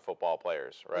for young football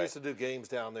players, right? I used to do games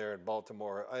down there in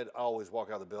Baltimore. I'd always walk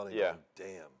out of the building going,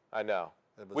 damn. I know.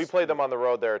 We played them on the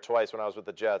road there twice when I was with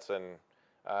the Jets, and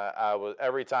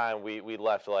every time we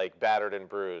left battered and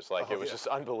bruised. It was just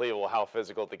unbelievable how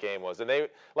physical the game was. And they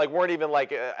weren't even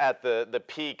at the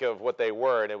peak of what they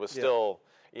were, and it was still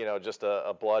just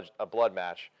a blood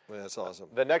match. Yeah, that's awesome.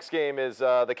 The next game is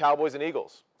the Cowboys and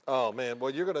Eagles. Oh man,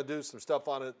 well you're going to do some stuff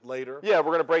on it later. Yeah,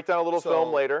 we're going to break down a little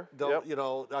film later.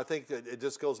 I think that it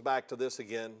just goes back to this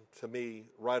again to me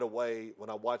right away when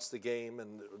I watched the game,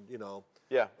 and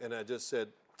and I just said,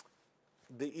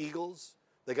 the Eagles,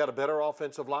 they got a better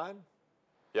offensive line.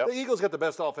 Yep. The Eagles got the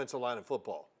best offensive line in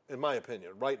football, in my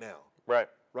opinion, right now. Right.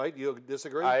 Right? You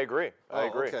disagree? I agree. I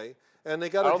agree. Okay. And they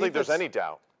got. I don't think there's any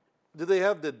doubt. Do they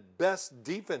have the best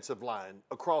defensive line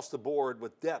across the board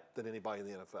with depth than anybody in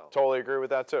the NFL? Totally agree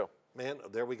with that too. Man,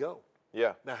 there we go.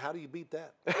 Yeah. Now, how do you beat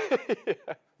that?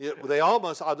 They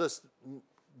almost, I'll just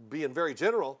being very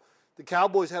general, the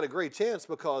Cowboys had a great chance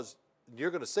because you're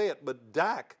going to say it, but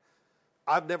Dak,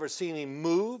 I've never seen him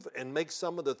move and make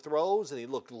some of the throws, and he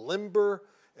looked limber,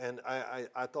 and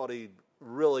I thought he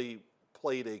really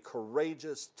played a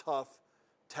courageous, tough,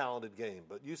 talented game.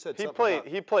 But you said he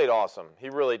played awesome. He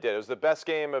really did. It was the best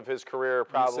game of his career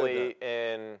probably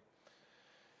in,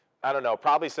 I don't know,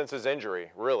 probably since his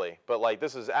injury, really. But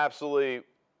this is absolutely,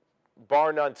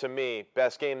 bar none to me,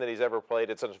 best game that he's ever played.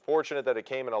 It's unfortunate that it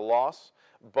came in a loss,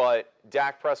 but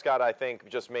Dak Prescott, I think,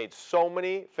 just made so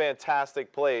many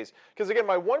fantastic plays. Because again,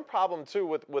 my one problem too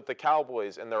with the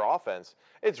Cowboys and their offense,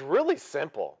 it's really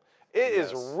simple. It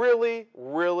is really,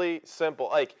 really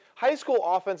simple. High school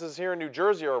offenses here in New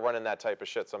Jersey are running that type of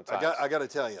shit sometimes. I got to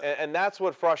tell you. And that's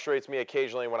what frustrates me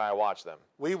occasionally when I watch them.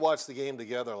 We watched the game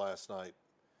together last night,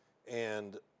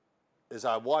 and as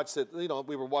I watched it, we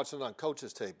were watching it on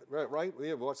coach's tape, right? We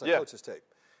were watching on coach's tape.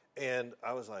 And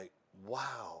I was like,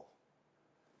 wow,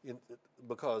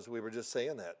 because we were just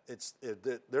saying that.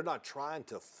 They're not trying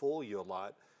to fool you a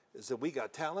lot. Is that we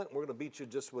got talent, we're going to beat you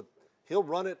just with, he'll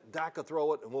run it, Dak will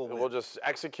throw it, and we'll win. We'll just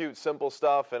execute simple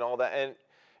stuff and all that. And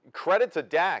credit to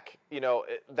Dak,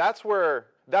 that's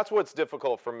what's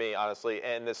difficult for me, honestly,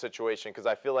 in this situation, because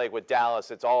I feel like with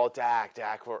Dallas, it's all Dak,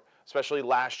 especially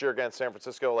last year against San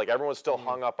Francisco. Like, everyone's still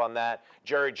hung up on that.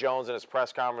 Jerry Jones in his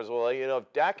press conference was like,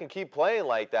 if Dak can keep playing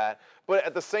like that. But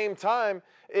at the same time,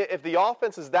 if the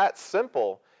offense is that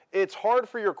simple, it's hard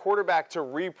for your quarterback to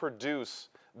reproduce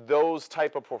those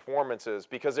type of performances,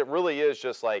 because it really is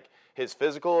just like his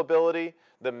physical ability,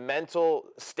 the mental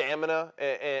stamina,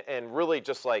 and really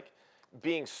just like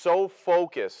being so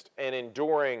focused and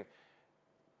enduring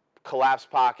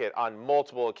collapsed pocket on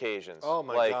multiple occasions. Oh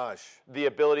my gosh. The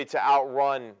ability to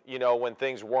outrun, when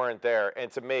things weren't there,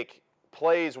 and to make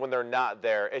plays when they're not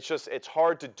there. It's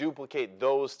hard to duplicate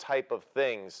those type of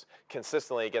things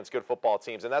consistently against good football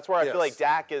teams. And that's where I feel like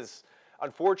Dak is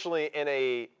unfortunately in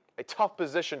a tough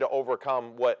position to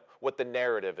overcome what the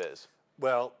narrative is.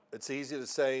 Well, it's easy to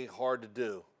say, hard to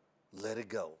do. Let it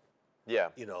go. Yeah.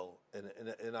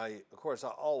 And I, of course, I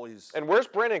always. And where's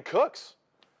Brandon Cooks?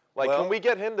 Can we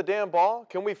get him the damn ball?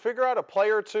 Can we figure out a play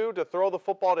or two to throw the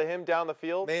football to him down the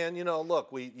field? Man, look,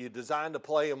 you designed to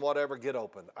play and whatever, get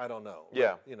open. I don't know.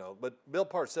 Yeah. But Bill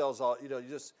Parcells,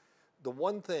 the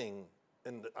one thing,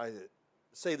 and I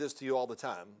say this to you all the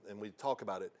time, and we talk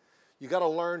about it, you got to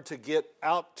learn to get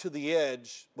out to the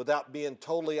edge without being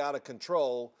totally out of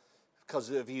control, because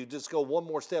if you just go one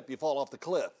more step, you fall off the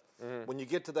cliff. Mm-hmm. When you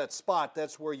get to that spot,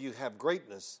 that's where you have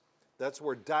greatness. That's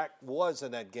where Dak was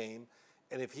in that game.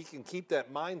 And if he can keep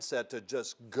that mindset to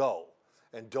just go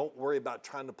and don't worry about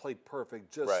trying to play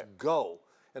perfect, just go.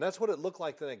 And that's what it looked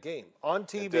like in that game. On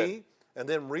TV, and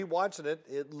then rewatching it,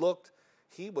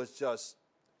 he was just,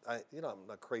 I'm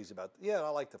not crazy about it. Yeah, I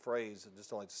like the phrase. I just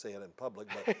don't like to say it in public,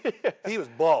 but he was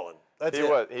balling. He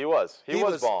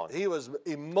was balling. He was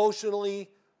emotionally,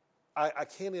 I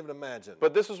can't even imagine.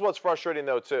 But this is what's frustrating,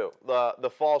 though, too. The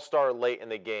false start late in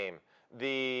the game.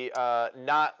 The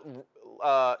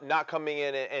not coming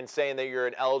in and saying that you're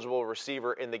an eligible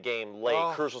receiver in the game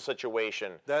late, crucial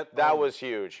situation. That was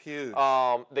huge. Huge.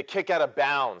 The kick out of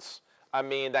bounds. I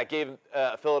mean, that gave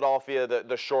Philadelphia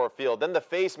the short field. Then the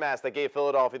face mask that gave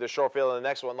Philadelphia the short field in the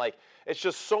next one. It's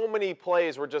just so many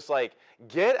plays where just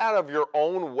get out of your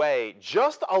own way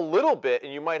just a little bit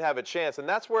and you might have a chance. And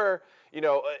that's where,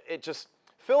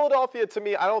 Philadelphia, to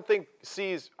me, I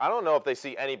don't know if they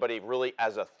see anybody really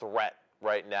as a threat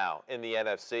right now in the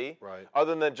NFC. Right.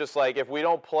 Other than just if we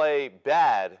don't play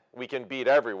bad, we can beat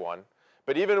everyone.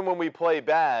 But even when we play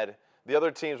bad, the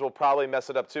other teams will probably mess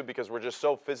it up too, because we're just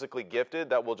so physically gifted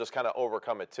that we'll just kind of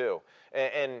overcome it too.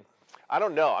 And I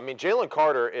don't know. I mean, Jalen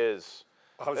Carter is.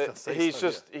 I was gonna say he's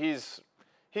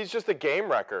just a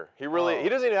game wrecker. He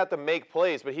doesn't even have to make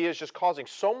plays, but he is just causing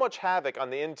so much havoc on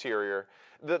the interior.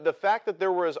 The fact that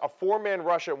there was a 4-man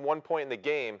rush at one point in the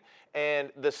game,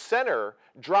 and the center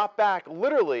dropped back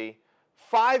literally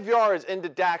 5 yards into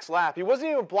Dak's lap. He wasn't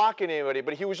even blocking anybody,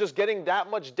 but he was just getting that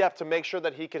much depth to make sure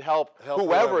that he could help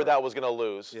whoever that was going to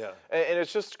lose. Yeah. And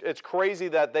it's crazy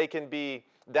that they can be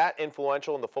that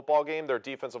influential in the football game, their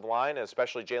defensive line, and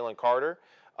especially Jalen Carter,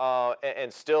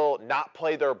 and still not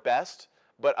play their best,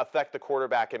 but affect the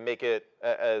quarterback and make it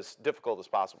as difficult as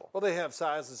possible. Well, they have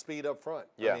size and speed up front.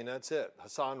 Yeah. I mean, that's it.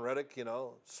 Hassan Reddick,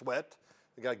 Sweat.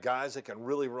 They got guys that can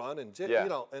really run, and and you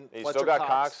Fletcher still got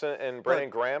Cox and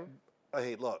Brandon Graham.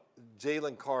 Hey, look,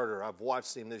 Jalen Carter. I've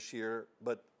watched him this year,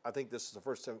 but I think this is the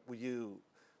first time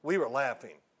we were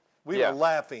laughing. We were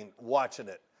laughing watching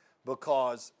it,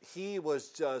 because he was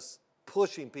just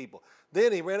pushing people.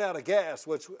 Then he ran out of gas,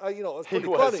 which was pretty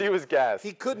funny. He was gassed.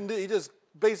 He couldn't do. He just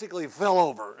basically fell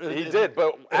over. He did,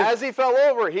 but as he fell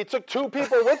over, he took 2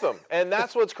 people with him, and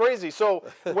that's what's crazy. So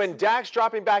when Dak's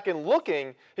dropping back and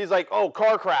looking, he's like, "Oh,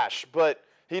 car crash," but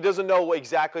he doesn't know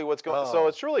exactly what's going on. So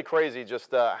it's really crazy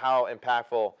just how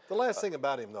impactful. The last thing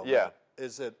about him, though, man,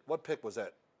 is that what pick was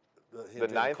that? The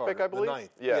 9th pick, I believe? The 9th,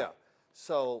 yeah.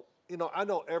 So, I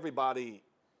know everybody,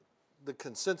 the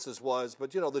consensus was,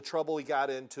 but, the trouble he got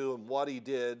into and what he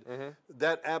did,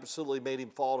 that absolutely made him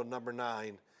fall to number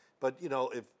 9. But,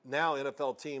 if now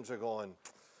NFL teams are going,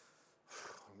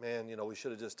 man, we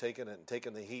should have just taken it and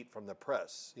taken the heat from the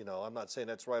press. I'm not saying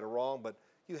that's right or wrong, but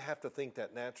you have to think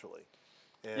that naturally.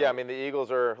 And Yeah, I mean, the Eagles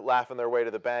are laughing their way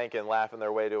to the bank and laughing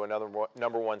their way to another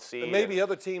number one seed. And maybe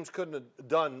other teams couldn't have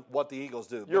done what the Eagles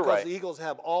do. You're because right. the Eagles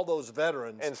have all those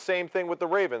veterans. And same thing with the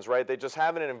Ravens, right? They just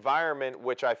have an environment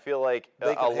which I feel like They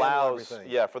can handle allows,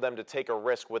 everything. for them to take a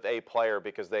risk with a player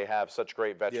because they have such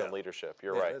great veteran Yeah. leadership.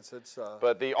 You're Yeah, right.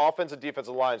 But the offensive and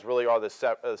defensive lines really are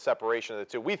the separation of the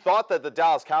two. We thought that the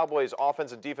Dallas Cowboys'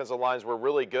 offensive and defensive lines were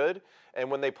really good,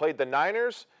 and when they played the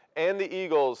Niners and the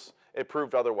Eagles, it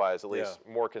proved otherwise, at least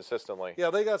more consistently. Yeah,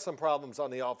 they got some problems on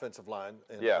the offensive line,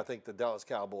 and I think the Dallas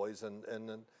Cowboys.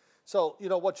 And so,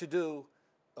 what you do,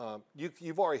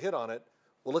 you've already hit on it.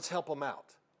 Well, let's help them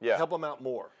out. Yeah. Help them out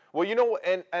more. Well,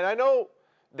 and I know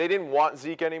they didn't want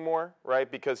Zeke anymore, right,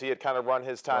 because he had kind of run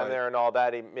his time there and all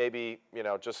that. He maybe,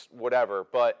 just whatever.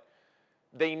 But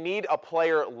they need a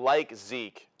player like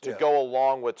Zeke to go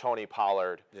along with Tony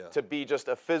Pollard to be just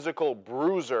a physical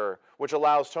bruiser, which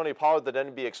allows Tony Pollard to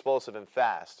then be explosive and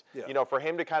fast. Yeah. For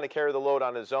him to kind of carry the load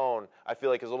on his own, I feel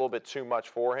like is a little bit too much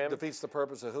for him. Defeats the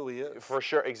purpose of who he is. For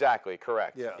sure, exactly,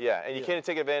 correct. Yeah. And you can't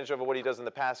take advantage of what he does in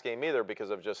the pass game either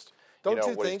because of just Don't you what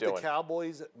he's think doing. the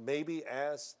Cowboys maybe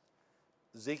asked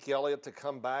Zeke Elliott to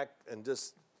come back and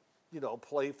just,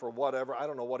 play for whatever? I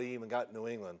don't know what he even got in New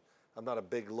England. I'm not a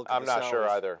big look at I'm not sure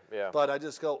either, But I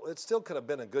just go, it still could have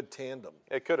been a good tandem.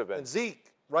 It could have been. And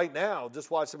Zeke, right now,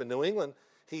 just watch him in New England,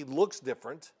 he looks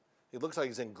different. He looks like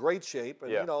he's in great shape.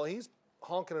 And, he's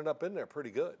honking it up in there pretty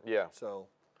good. Yeah. So,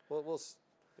 we'll see.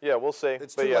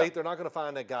 It's too late. They're not going to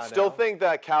find that guy Still now. think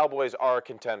that Cowboys are a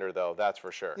contender, though. That's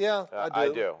for sure. Yeah, I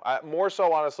do. More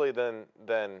so, honestly, than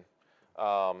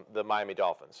the Miami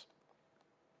Dolphins.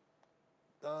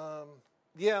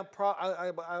 Yeah,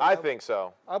 I think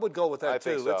so. I would go with that, I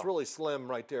too. think so. It's really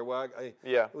slim right there.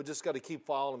 We just got to keep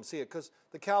following them, see it. Because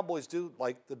the Cowboys do,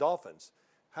 like the Dolphins.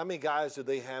 How many guys do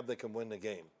they have that can win the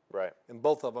game? Right. And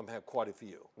both of them have quite a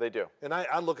few. They do. And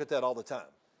I look at that all the time.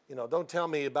 Don't tell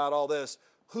me about all this.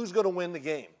 Who's going to win the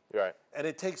game? Right. And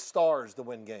it takes stars to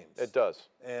win games. It does.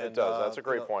 And, it does. That's a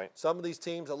great point. Some of these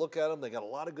teams, I look at them, they got a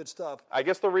lot of good stuff. I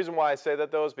guess the reason why I say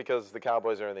that, though, is because the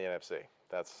Cowboys are in the NFC.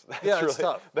 That's really, it's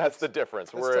tough. That's the difference.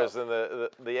 It's Whereas tough. in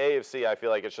the AFC, I feel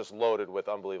like it's just loaded with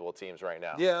unbelievable teams right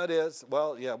now. Yeah, it is.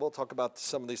 Well, we'll talk about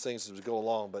some of these things as we go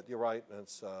along, but you're right.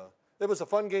 It was a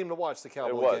fun game to watch, the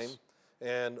Cowboy game.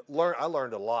 And I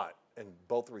learned a lot in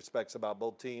both respects about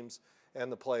both teams and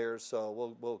the players,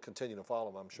 so we'll continue to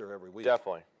follow them, I'm sure, every week.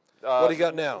 Definitely. What do you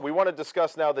got now? We want to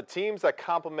discuss now the teams that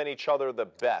complement each other the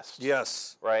best.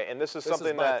 Yes. Right, and this is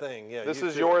something my that thing. Yeah, this you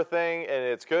is too. your thing, and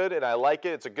it's good, and I like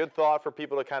it. It's a good thought for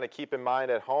people to kind of keep in mind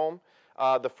at home.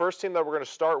 The first team that we're going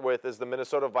to start with is the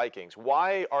Minnesota Vikings.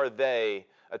 Why are they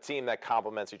a team that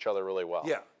complements each other really well?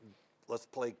 Yeah. Let's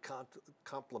play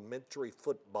complementary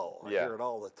football. I hear it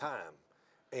all the time.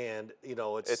 And,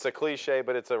 it's a cliche,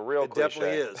 but it's a real cliche. It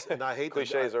definitely is. And I hate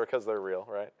cliches are because they're real,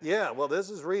 right? Yeah, well, this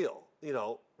is real.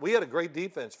 We had a great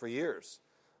defense for years.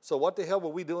 So what the hell were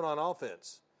we doing on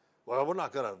offense? Well, we're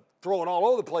not going to throw it all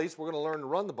over the place. We're going to learn to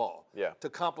run the ball to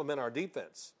complement our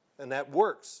defense. And that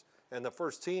works. And the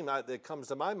first team that comes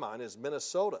to my mind is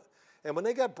Minnesota. And when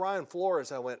they got Brian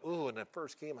Flores, I went, ooh, in that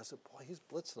first game, I said, boy, he's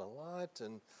blitzing a lot.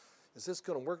 And is this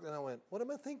going to work? And I went, what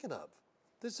am I thinking of?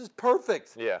 This is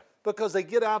perfect. Yeah. Because they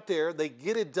get out there, they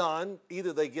get it done.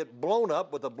 Either they get blown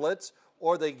up with a blitz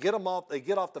or they get off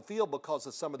the field because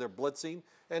of some of their blitzing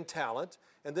and talent.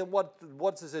 And then what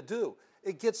does it do?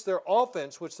 It gets their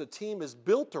offense, which the team is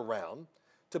built around,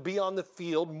 to be on the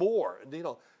field more. And,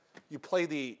 you play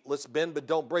the let's bend but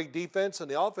don't break defense, and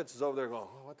the offense is over there going,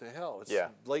 oh, what the hell? It's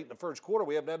late in the first quarter.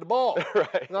 We haven't had the ball.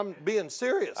 Right. And I'm being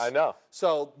serious. I know.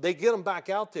 So they get them back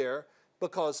out there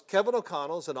because Kevin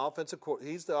O'Connell's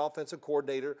he's the offensive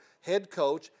coordinator, head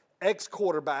coach,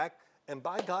 ex-quarterback, and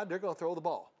by God, they're going to throw the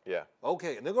ball. Yeah.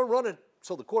 Okay, and they're going to run it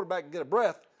so the quarterback can get a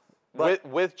breath.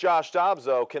 With Josh Dobbs,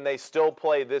 though, can they still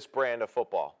play this brand of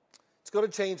football? It's going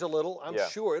to change a little. I'm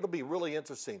sure it'll be really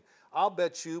interesting. I'll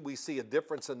bet you we see a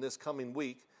difference in this coming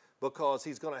week because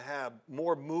he's going to have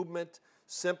more movement,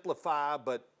 simplify,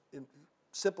 but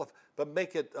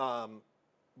make it,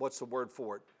 what's the word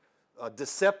for it?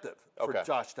 Deceptive for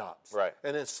Josh Dobbs. Right.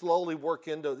 And then slowly work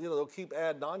into, they'll keep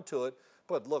adding on to it.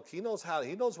 But look, he knows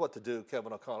what to do,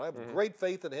 Kevin O'Connell. I have great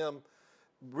faith in him.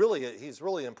 Really, he's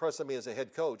really impressing me as a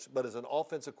head coach, but as an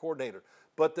offensive coordinator.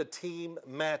 but the team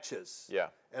matches. Yeah.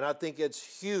 And I think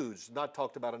it's huge, not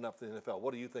talked about enough in the NFL.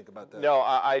 What do you think about that? No,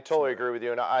 I totally agree with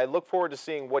you. And I look forward to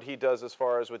seeing what he does as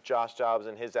far as with Josh Dobbs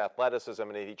and his athleticism.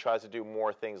 And if he tries to do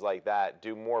more things like that,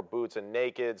 do more boots and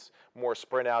nakeds, more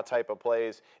sprint out type of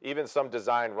plays, even some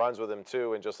design runs with him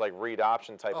too, and just like read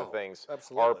option type of things,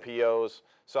 absolutely. RPOs.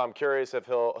 So I'm curious if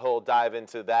he'll dive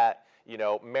into that,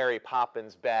 Mary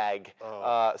Poppins bag,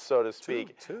 so to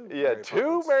speak.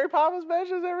 Two Mary Poppins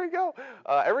mentions. There we go.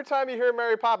 Every time you hear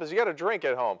Mary Poppins, you got a drink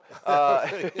at home.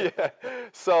 Yeah.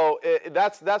 So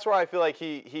that's where I feel like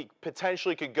he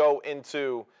potentially could go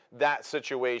into that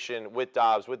situation with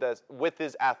Dobbs, with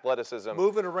his athleticism,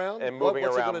 moving around and moving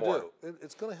what's around it more. Do?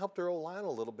 It's going to help their O-line a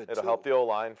little bit. It'll help the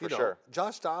O-line for sure.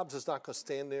 Josh Dobbs is not going to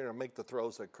stand there and make the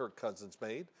throws that Kirk Cousins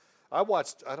made. I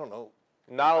watched. I don't know.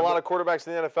 Not a lot of quarterbacks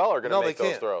in the NFL are going to make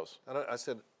those throws. I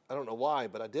said I don't know why,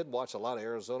 but I did watch a lot of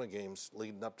Arizona games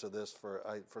leading up to this.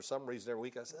 For some reason every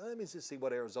week I said, let me just see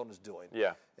what Arizona's doing.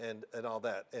 Yeah. And all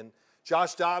that. And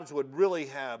Josh Dobbs would really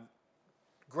have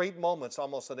great moments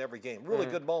almost in every game. Really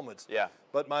good moments. Yeah.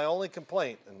 But my only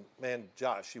complaint, and man,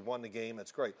 Josh, you won the game.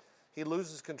 That's great. He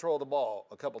loses control of the ball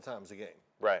a couple times a game.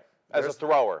 Right. As a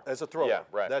thrower. Yeah,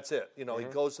 right. That's it. He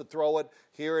goes to throw it.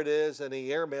 Here it is, and he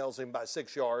airmails him by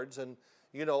 6 yards. And,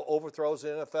 overthrows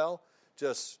in the NFL,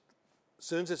 just as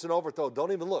soon as it's an overthrow,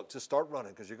 don't even look. Just start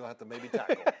running because you're going to have to maybe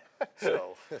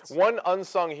tackle. One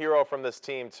unsung hero from this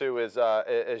team, too, is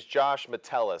Josh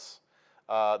Metellus,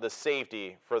 the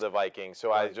safety for the Vikings.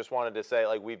 So I just wanted to say,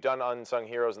 we've done unsung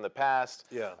heroes in the past.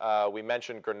 Yeah. We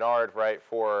mentioned Grenard,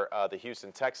 for the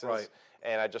Houston Texans. Right.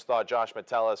 And I just thought Josh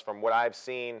Metellus, from what I've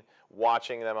seen,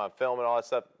 watching them on film and all that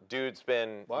stuff, dude's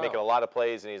been making a lot of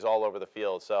plays, and he's all over the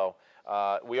field. So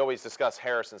we always discuss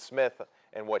Harrison Smith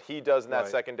and what he does in that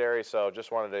secondary, so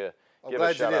just wanted to give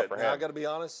a shout-out for him. Now, I got to be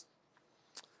honest,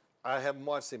 I haven't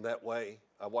watched him that way.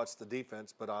 I watched the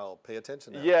defense, but I'll pay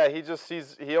attention now. Yeah,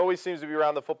 he always seems to be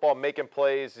around the football, making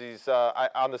plays. He's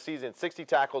on the season, 60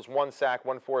 tackles, 1 sack,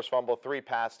 1 forced fumble, 3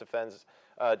 pass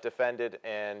defended,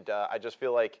 and I just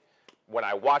feel like when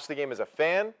I watch the game as a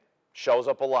fan, shows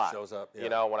up a lot. Shows up,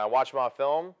 yeah. When I watch him on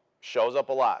film, shows up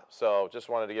a lot. So just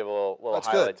wanted to give a little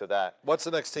highlight to that. What's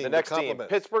the next team? The next team,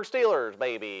 Pittsburgh Steelers,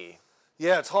 baby.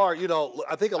 Yeah, it's hard.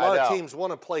 I think a lot of teams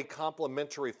want to play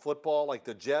complementary football like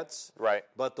the Jets. Right.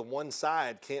 But the one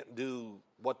side can't do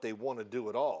what they want to do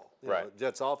at all.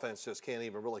 Jets offense just can't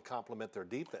even really complement their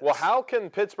defense. Well, how can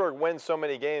Pittsburgh win so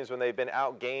many games when they've been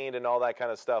outgained and all that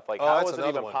kind of stuff? How is it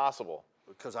even possible?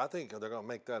 Because I think they're going to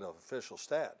make that an official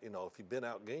stat. If you've been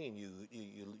outgained,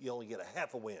 you only get a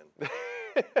half a win.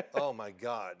 Oh, my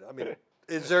God. I mean,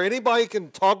 is there anybody can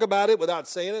talk about it without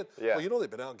saying it? Yeah. Well, they've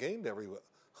been outgained everywhere.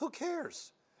 Who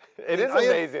cares? It is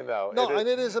amazing, though. No, and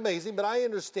it is amazing, but I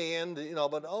understand,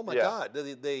 but oh, my God.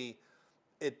 The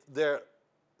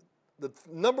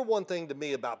number one thing to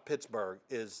me about Pittsburgh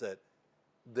is that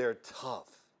they're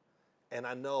tough. And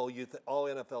I know all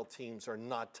NFL teams are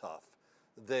not tough.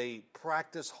 They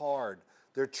practice hard.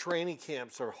 Their training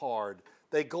camps are hard.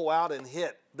 They go out and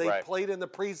hit. They played in the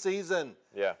preseason.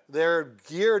 Yeah. They're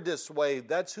geared this way.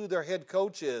 That's who their head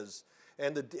coach is.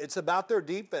 And it's about their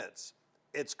defense.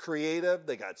 It's creative.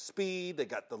 They got speed. They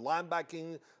got the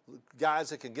linebacking guys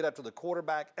that can get up to the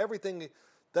quarterback. Everything.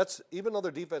 Even though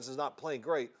their defense is not playing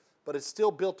great, but it's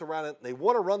still built around it. They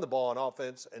want to run the ball on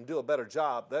offense and do a better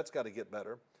job. That's got to get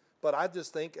better. But I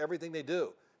just think everything they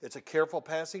do, it's a careful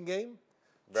passing game,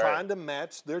 trying to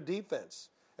match their defense.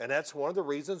 And that's one of the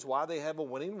reasons why they have a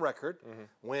winning record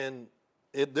when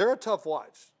they're a tough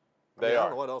watch. I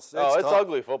don't know what else. It's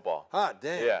ugly football. Hot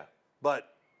damn. Yeah. But,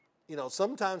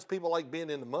 sometimes people like being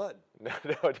in the mud.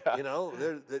 No doubt.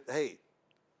 Hey,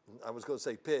 I was going to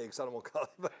say pigs. I don't want to call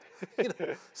it.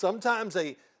 But, sometimes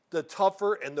the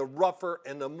tougher and the rougher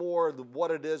and the more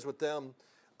what it is with them,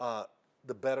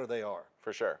 the better they are.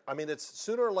 For sure. I mean, it's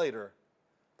sooner or later,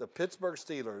 the Pittsburgh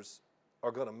Steelers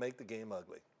are going to make the game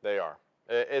ugly. They are.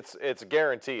 It's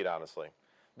guaranteed, honestly.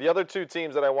 The other two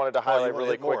teams that I wanted to highlight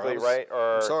really quickly,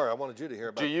 I'm sorry, I wanted you to hear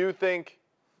about. Do you think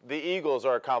the Eagles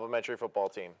are a complimentary football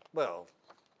team? Well,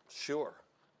 sure.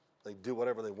 They do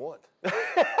whatever they want.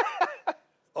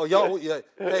 Oh, y'all,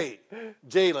 hey,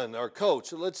 Jalen, our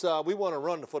coach, we want to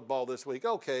run the football this week.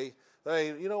 Okay.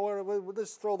 Hey, we'll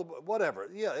just throw whatever.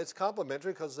 Yeah, it's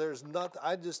complimentary because there's not.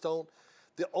 I just don't.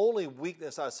 The only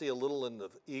weakness I see a little in the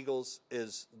Eagles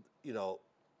is,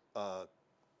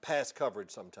 pass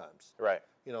coverage sometimes. Right.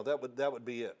 That would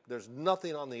be it. There's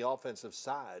nothing on the offensive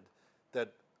side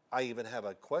that I even have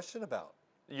a question about.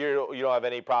 You don't have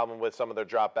any problem with some of their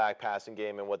drop back passing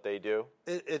game and what they do?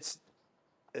 It's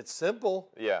simple.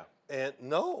 Yeah. And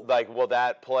no. Like, will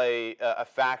that play a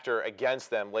factor against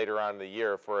them later on in the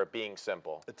year for it being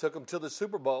simple? It took them to the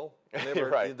Super Bowl, and they were,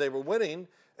 Right. they were winning.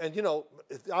 And,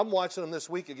 I'm watching them this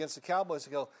week against the Cowboys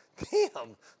and go,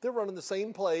 damn, they're running the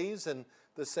same plays and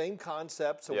the same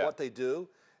concepts of what they do.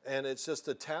 And it's just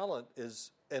the talent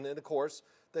is, and then, of course,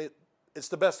 it's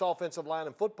the best offensive line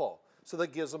in football. So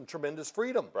that gives them tremendous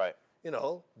freedom. Right.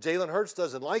 Jalen Hurts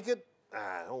doesn't like it.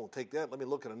 I won't take that. Let me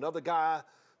look at another guy.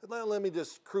 Let me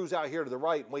just cruise out here to the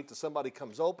right and wait till somebody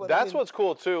comes open. That's what's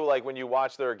cool, too, like when you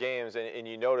watch their games and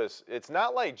you notice, it's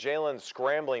not like Jalen's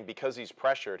scrambling because he's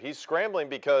pressured. He's scrambling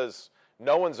because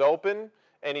no one's open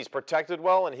and he's protected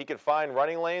well and he can find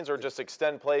running lanes or just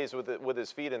extend plays with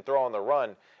his feet and throw on the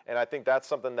run. And I think that's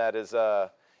something that is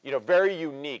very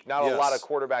unique. Not a lot of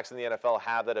quarterbacks in the NFL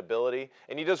have that ability.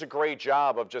 And he does a great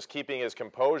job of just keeping his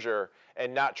composure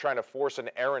and not trying to force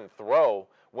an errant throw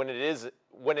when it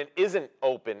isn't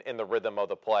open in the rhythm of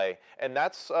the play. And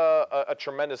that's a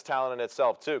tremendous talent in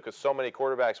itself, too, because so many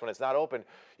quarterbacks, when it's not open,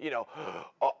 they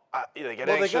get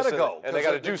anxious they gotta go, and they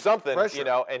got to do something,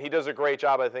 pressure. and he does a great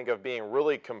job, I think, of being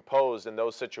really composed in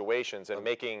those situations and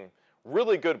making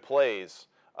really good plays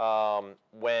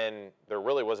when there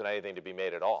really wasn't anything to be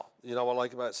made at all. You know what I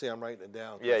like about it? See, I'm writing it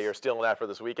down. Yeah, you're stealing that for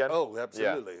this weekend? Oh,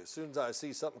 absolutely. Yeah. As soon as I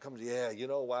see something comes, you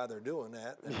know why they're doing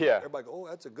that. And Yeah. everybody go, oh,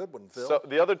 that's a good one, Phil. So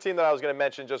the other team that I was going to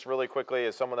mention just really quickly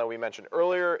is someone that we mentioned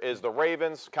earlier is the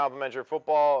Ravens, complementary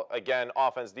football. Again,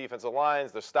 offense, defensive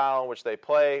lines, the style in which they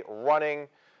play, running,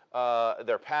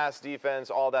 their pass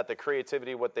defense, all that, the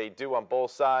creativity, what they do on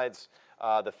both sides,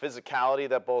 the physicality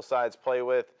that both sides play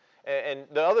with. And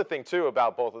the other thing, too,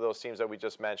 about both of those teams that we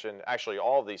just mentioned, actually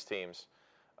all of these teams,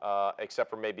 except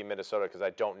for maybe Minnesota because I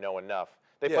don't know enough,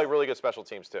 they play really good special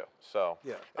teams, too. So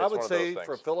I would one of say those things.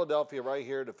 for Philadelphia right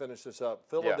here to finish this up,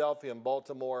 Philadelphia and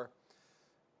Baltimore,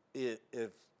 if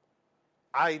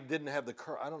I didn't have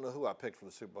I don't know who I picked for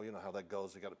the Super Bowl. You know how that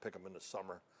goes. You got to pick them in the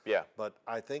summer. Yeah. But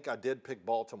I think I did pick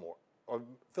Baltimore. Or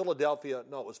Philadelphia.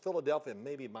 No, it was Philadelphia and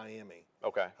maybe Miami.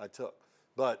 Okay. I took.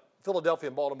 But Philadelphia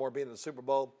and Baltimore being in the Super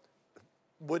Bowl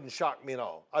wouldn't shock me at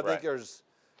all. I think there's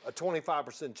a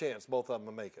 25% chance both of them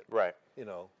will make it. Right.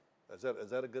 Is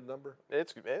that a good number?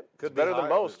 It's Could better be than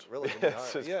most. Really could be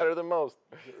It's higher. better than most.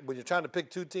 When you're trying to pick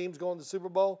two teams going to the Super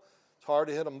Bowl, it's hard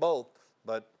to hit them both.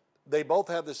 But they both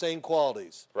have the same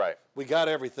qualities. Right. We got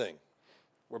everything.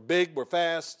 We're big, we're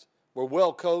fast, we're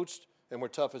well coached, and we're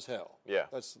tough as hell. Yeah.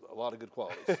 That's a lot of good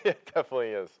qualities. It definitely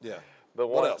is. Yeah.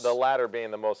 What else? The latter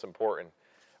being the most important.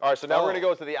 All right, so now we're going to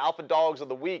go to the Alpha Dogs of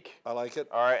the Week. I like it.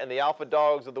 All right, and the Alpha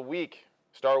Dogs of the Week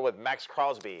start with Max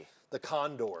Crosby. The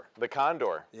Condor. The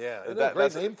Condor. Yeah. Isn't that a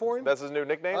great name for him? That's his new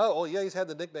nickname? Oh, yeah, he's had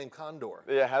the nickname Condor.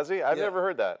 Yeah, has he? I've never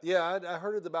heard that. Yeah, I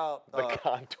heard it about The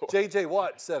Condor. J.J.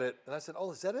 Watt said it, and I said,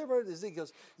 oh, is that ever? He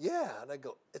goes, yeah. And I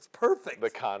go, it's perfect. The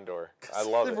Condor. I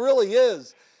love it. It really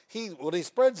is. When he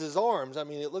spreads his arms, I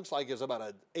mean, it looks like it's about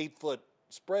an 8-foot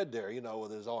spread there,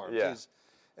 with his arms. Yeah.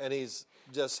 He's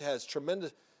just has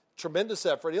tremendous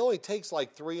effort. He only takes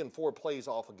like 3 and 4 plays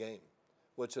off a game,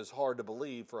 which is hard to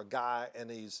believe for a guy. And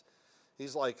he's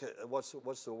like, what's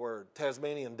the word?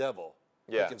 Tasmanian devil.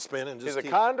 Yeah. He can spin and just He's a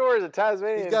condor, he's a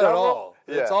Tasmanian devil. He's got it all.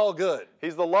 Yeah. It's all good.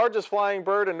 He's the largest flying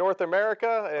bird in North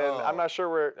America, and I'm not sure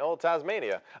where,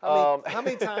 Tasmania. I mean, how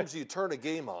many times do you turn a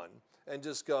game on and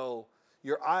just go,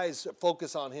 your eyes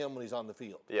focus on him when he's on the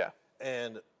field? Yeah.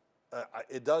 And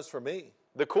it does for me.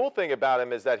 The cool thing about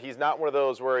him is that he's not one of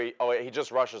those where he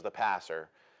just rushes the passer.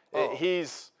 Oh.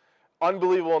 He's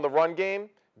unbelievable in the run game,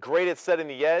 great at setting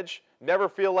the edge, never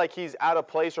feel like he's out of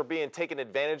place or being taken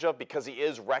advantage of because he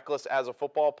is reckless as a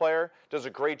football player, does a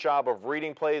great job of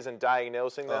reading plays and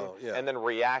diagnosing them and then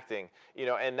reacting.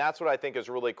 And that's what I think is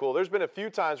really cool. There's been a few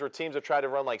times where teams have tried to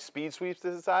run like speed sweeps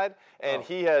to the side, and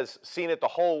he has seen it the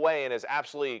whole way and has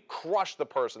absolutely crushed the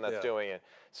person that's doing it.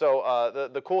 So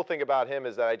the cool thing about him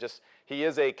is that he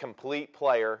is a complete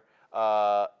player,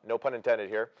 no pun intended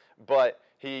here, but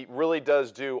he really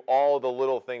does do all the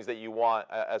little things that you want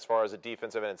as far as a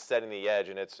defensive end and setting the edge,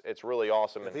 and it's really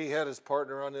awesome. If he had his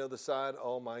partner on the other side,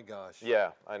 oh my gosh.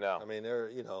 Yeah, I know. I mean,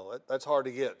 that's hard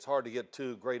to get. It's hard to get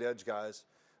 2 great edge guys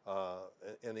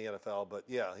in the NFL, but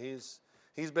yeah, he's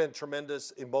been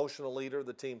tremendous emotional leader of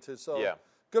the team too. So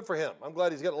good for him. I'm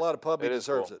glad he's getting a lot of pub. He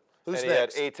deserves it. Who's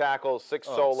next? He had 8 tackles, 6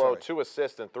 solo, 2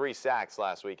 assists, and 3 sacks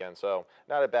last weekend. So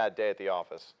not a bad day at the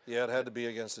office. Yeah, it had to be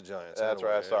against the Giants. That's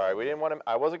right. Sorry, we didn't want to.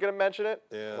 I wasn't going to mention it.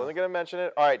 Yeah. Wasn't going to mention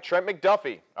it. All right, Trent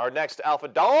McDuffie, our next Alpha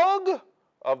Dog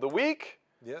of the week.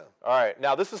 Yeah. All right.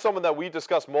 Now this is someone that we've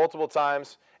discussed multiple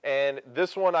times, and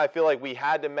this one I feel like we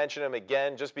had to mention him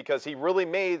again just because he really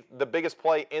made the biggest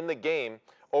play in the game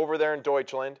over there in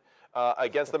Deutschland.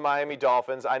 against the Miami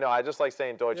Dolphins. I know, I just like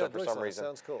saying Deutsche for some reason.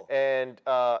 Sounds cool. And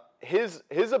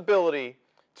his ability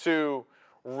to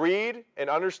read and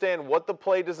understand what the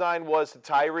play design was to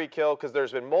Tyreek Hill, because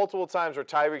there's been multiple times where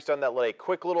Tyreek's done that like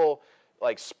quick little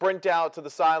like sprint out to the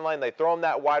sideline. They throw him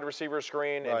that wide receiver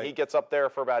screen, and he gets up there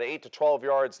for about 8 to 12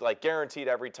 yards, like guaranteed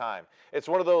every time. It's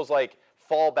one of those like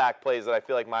fallback plays that I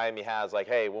feel like Miami has. Like,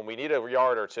 hey, when we need a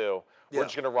yard or two, we're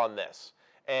just going to run this.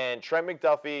 And Trent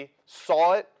McDuffie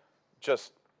saw it,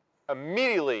 just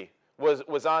immediately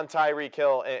was on Tyreek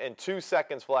Hill in 2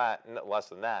 seconds flat, less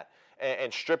than that,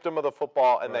 and stripped him of the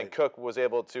football, and then Cook was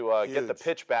able to get the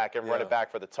pitch back and run it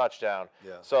back for the touchdown.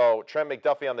 So Trent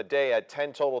McDuffie on the day had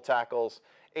 10 total tackles,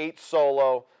 8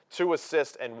 solo, 2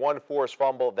 assists, and 1 forced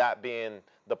fumble, that being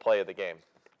the play of the game.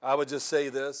 I would just say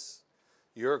this.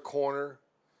 You're a corner,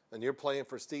 and you're playing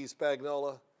for Steve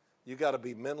Spagnuolo. You got to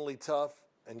be mentally tough,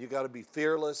 and you got to be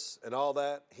fearless and all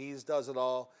that. He does it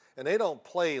all. And they don't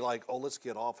play like, oh, let's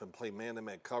get off and play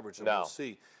man-to-man coverage and we'll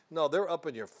see. No, they're up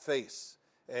in your face.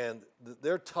 And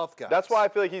they're tough guys. That's why I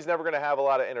feel like he's never going to have a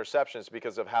lot of interceptions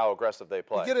because of how aggressive they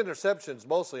play. You get interceptions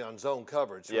mostly on zone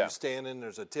coverage. When you stand in,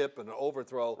 there's a tip and an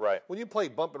overthrow. Right. When you play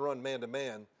bump and run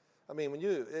man-to-man, I mean,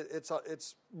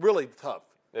 it's really tough.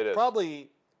 It is. Probably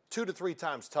 2 to 3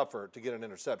 times tougher to get an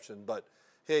interception. But,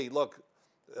 hey, look,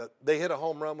 they hit a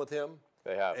home run with him.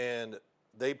 They have. And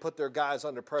they put their guys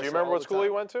under pressure. Do you remember what school he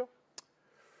went to?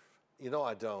 You know,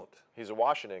 I don't. He's a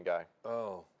Washington guy.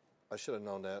 Oh, I should have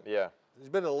known that. Yeah. He's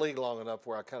been in the league long enough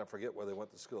where I kind of forget where they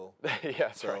went to school. Yeah,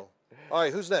 that's right. All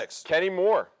right, who's next? Kenny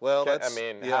Moore. Well,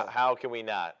 how can we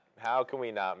not? How can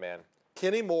we not, man?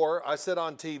 Kenny Moore, I said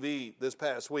on TV this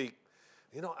past week,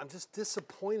 you know, I'm just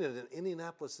disappointed in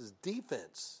Indianapolis'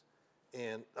 defense.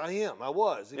 And I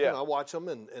was. You know, I watch them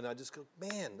and I just go,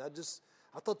 man,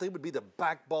 I thought they would be the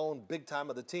backbone big time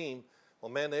of the team.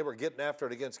 Well, man, they were getting after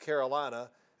it against Carolina,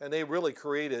 and they really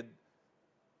created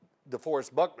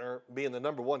DeForest Buckner being the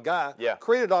number 1 guy,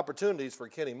 created opportunities for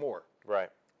Kenny Moore. Right.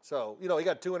 So, you know, he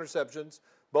got 2 interceptions,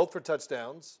 both for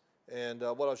touchdowns. And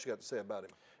what else you got to say about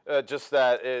him? Just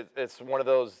that it's one of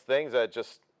those things that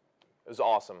just is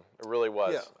awesome. It really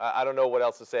was. Yeah. I don't know what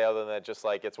else to say other than that. Just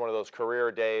like it's one of those career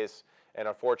days. And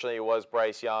unfortunately, it was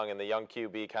Bryce Young and the young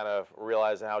QB kind of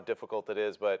realizing how difficult it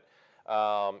is. But,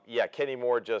 Kenny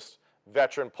Moore, just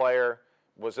veteran player,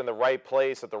 was in the right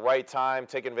place at the right time,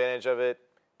 taking advantage of it,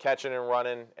 catching and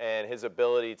running, and his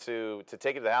ability to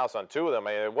take it to the house on 2 of them.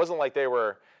 I mean, it wasn't like they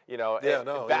were,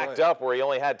 backed up where he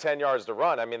only had 10 yards to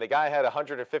run. I mean, the guy had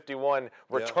 151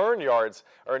 return yards,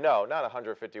 or no, not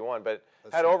 151, but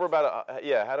had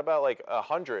about like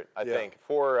 100, I think,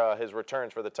 for his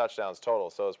returns for the touchdowns total.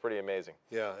 So it was pretty amazing.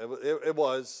 Yeah, it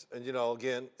was. And, you know,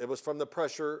 again, it was from the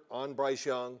pressure on Bryce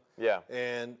Young. Yeah.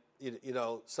 And, you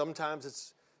know, sometimes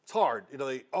it's hard. You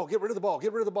know, get rid of the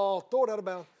ball, throw it out of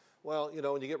bounds. Well, you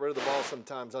know, when you get rid of the ball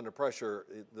sometimes under pressure,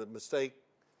 the mistake,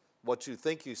 what you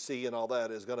think you see and all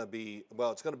that is going to be,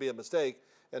 it's going to be a mistake.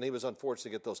 And he was unfortunate to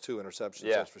get those 2 interceptions,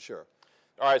 that's for sure.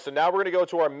 All right, so now we're going to go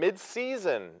to our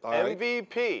midseason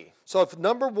MVP. So if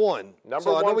number one, I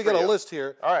know we got a list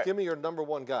here. All right. Give me your number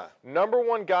 1 guy. Number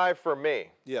 1 guy for me.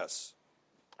 Yes.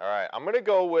 All right, I'm going to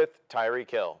go with Tyreek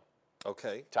Hill.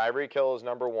 Okay. Tyreek Hill is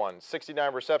number 1.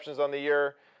 69 receptions on the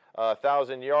year,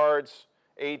 1,000 yards,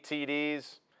 8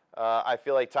 TDs. I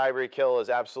feel like Tyreek Hill is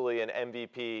absolutely an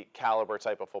MVP caliber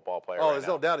type of football player. There's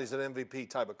no doubt he's an MVP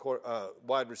type of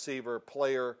wide receiver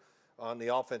player on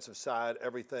the offensive side,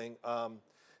 everything.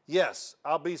 Yes,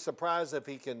 I'll be surprised if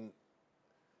he can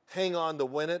hang on to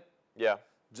win it. Yeah.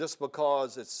 Just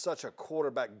because it's such a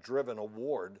quarterback-driven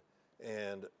award,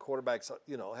 and quarterbacks,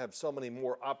 you know, have so many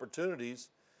more opportunities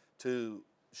to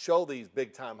show these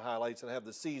big-time highlights and have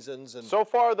the seasons. And so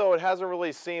far, though, it hasn't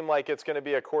really seemed like it's going to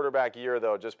be a quarterback year,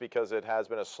 though, just because it has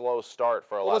been a slow start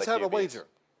for a lot of QBs. Let's have a wager.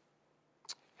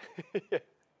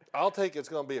 I'll take it's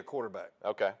going to be a quarterback.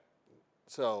 Okay.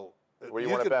 So what do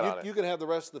you want to bet on it? You can have the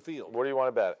rest of the field. What do you want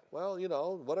to bet? Well, you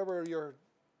know, whatever your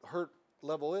hurt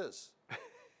level is.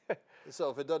 So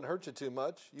if it doesn't hurt you too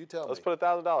much, you tell me. Let's put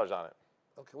 $1,000 on it.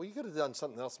 Okay, well, you could have done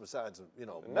something else besides, you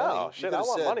know, money. No, shit, I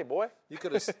want money, boy. You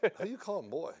could have, who you call him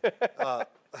boy?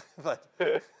 But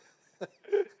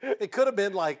it could have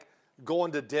been like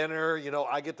going to dinner, you know,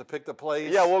 I get to pick the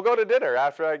place. Yeah, we'll go to dinner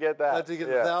after I get that. After you get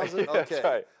the 1,000? Okay. That's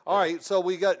right. All right, so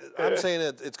I'm saying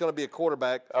it's going to be a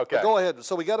quarterback. Okay. But go ahead.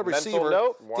 So we got a receiver.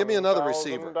 Note, give me another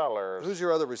receiver. $1,000. Who's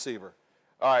your other receiver?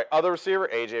 All right, other receiver,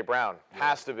 A.J. Brown.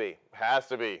 Has to be.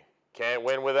 Can't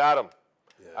win without him.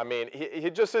 Yeah. I mean,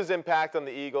 just his impact on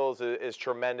the Eagles is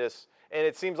tremendous. And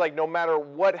it seems like no matter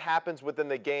what happens within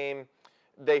the game,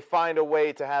 they find a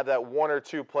way to have that one or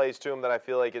two plays to him that I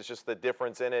feel like is just the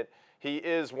difference in it. He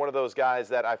is one of those guys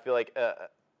that I feel like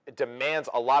demands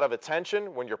a lot of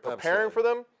attention when you're preparing for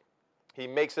them. He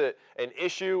makes it an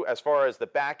issue as far as the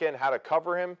back end, how to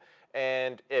cover him.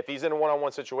 And if he's in a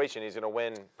one-on-one situation, he's going to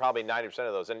win probably 90%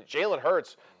 of those. And Jalen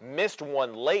Hurts missed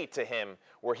one late to him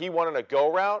where he wanted a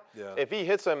go route. Yeah. If he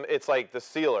hits him, it's like the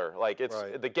sealer. Like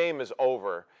the game is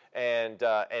over. And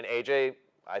AJ,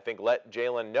 I think, let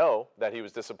Jalen know that he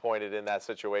was disappointed in that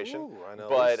situation. Ooh, I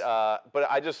know.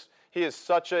 But he is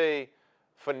such a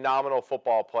phenomenal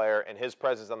football player, and his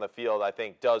presence on the field, I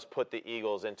think, does put the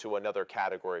Eagles into another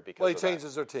category because he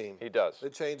changes their team. He does.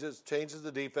 It changes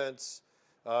the defense.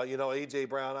 A.J.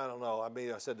 Brown, I don't know. I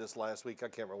mean, I said this last week. I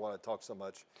can't remember why I talk so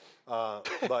much.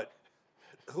 But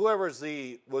whoever was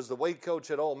the weight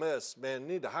coach at Ole Miss, man, you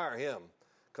need to hire him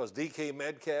because DK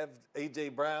Metcalf, A.J.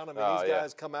 Brown, I mean, these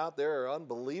guys come out there are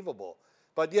unbelievable.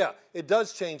 But, yeah, it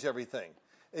does change everything.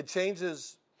 It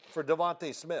changes for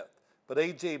Devontae Smith. But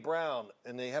A.J. Brown,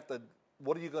 and they have to –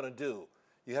 what are you going to do?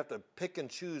 You have to pick and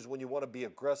choose when you want to be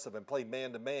aggressive and play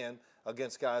man-to-man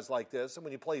against guys like this. And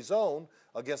when you play zone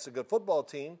against a good football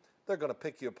team, they're going to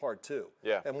pick you apart too.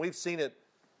 Yeah. And we've seen it,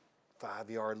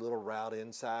 5-yard little route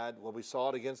inside. Well, we saw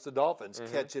it against the Dolphins.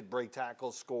 Catch it, break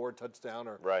tackle, score, touchdown,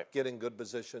 or get in good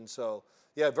position. So,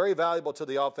 yeah, very valuable to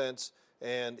the offense.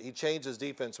 And he changes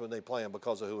defense when they play him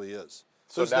because of who he is.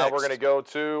 So now we're going to go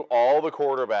to all the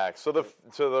quarterbacks. So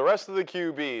the rest of the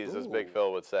QBs, as Big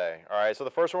Phil would say. All right, so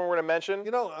the first one we're going to mention.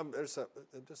 You know, I'm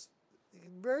just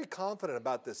very confident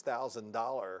about this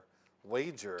 $1,000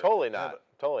 wager. Totally not.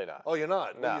 Totally not. Oh, you're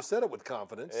not? No. Well, you said it with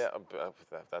confidence. Yeah,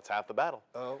 that's half the battle.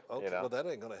 Oh, okay. You know? Well, that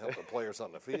ain't going to help the players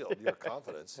on the field, your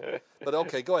confidence. But,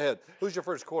 okay, go ahead. Who's your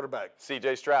first quarterback?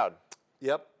 C.J. Stroud.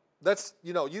 Yep. That's,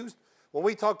 when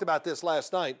we talked about this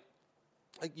last night,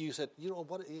 like you said,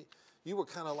 what – you were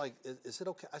kind of like, is it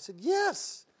okay? I said,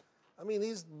 yes. I mean,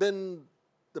 he's been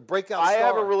the breakout star. I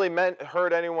haven't really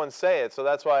heard anyone say it, so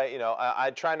that's why,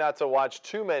 I try not to watch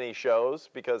too many shows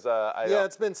because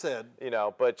it's been said.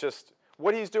 But just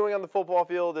what he's doing on the football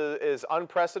field is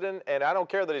unprecedented, and I don't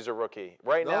care that he's a rookie.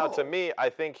 Right now, to me, I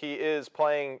think he is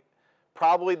playing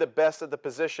probably the best at the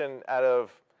position out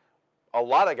of a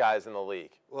lot of guys in the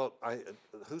league. Well,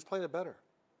 who's playing it better?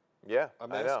 Yeah, I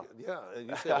know. Yeah,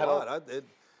 you said a lot.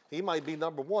 He might be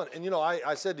number one. And,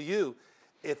 I said to you,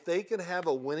 if they can have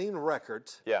a winning record,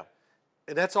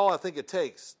 and that's all I think it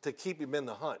takes to keep him in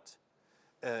the hunt.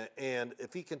 And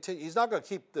if he continues, he's not going to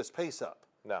keep this pace up.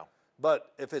 No.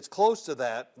 But if it's close to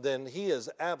that, then he is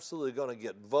absolutely going to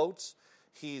get votes.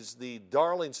 He's the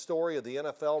darling story of the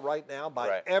NFL right now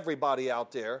by everybody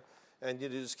out there. And you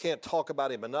just can't talk about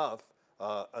him enough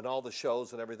on all the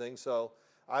shows and everything. So,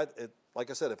 like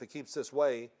I said, if it keeps this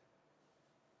way,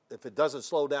 if it doesn't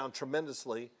slow down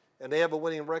tremendously and they have a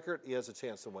winning record, he has a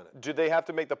chance to win it. Do they have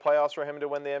to make the playoffs for him to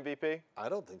win the MVP? I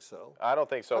don't think so. I don't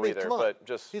think so either. But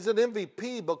he's an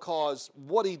MVP because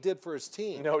what he did for his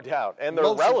team. No doubt. And they're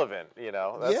relevant,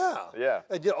 Yeah.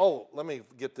 And let me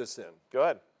get this in. Go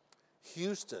ahead.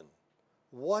 Houston,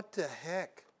 what the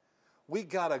heck? We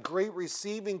got a great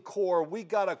receiving core. We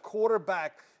got a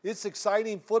quarterback. It's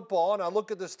exciting football, and I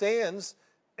look at the stands,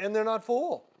 and they're not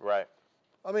full. Right.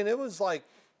 I mean, it was like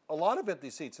a lot of empty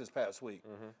seats this past week.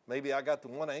 Maybe I got the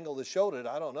one angle that showed it.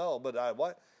 I don't know. But I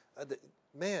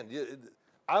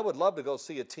would love to go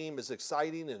see a team as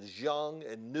exciting and as young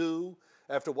and new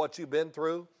after what you've been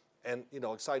through. And,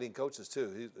 exciting coaches,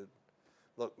 too.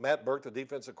 Look, Matt Burke, the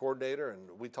defensive coordinator, and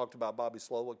we talked about Bobby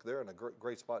Slowick. They're in a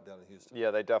great spot down in Houston.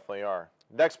 Yeah, they definitely are.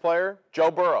 Next player,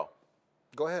 Joe Burrow.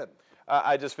 Go ahead.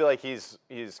 I just feel like he's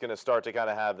going to start to kind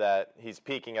of have that. He's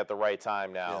peaking at the right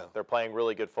time now. Yeah. They're playing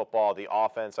really good football. The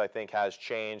offense, I think, has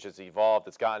changed. It's evolved.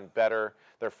 It's gotten better.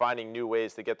 They're finding new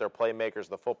ways to get their playmakers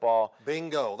the football.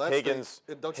 Bingo. That's Higgins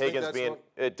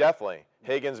definitely.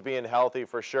 Higgins being healthy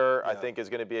for sure, I think, is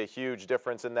going to be a huge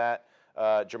difference in that.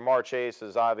 Jamar Chase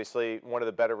is obviously one of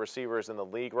the better receivers in the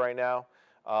league right now.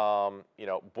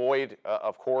 Boyd,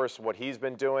 of course, what he's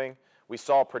been doing. We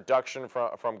saw production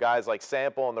from guys like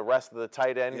Sample and the rest of the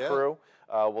tight end crew.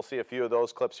 We'll see a few of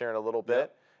those clips here in a little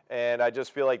bit. And I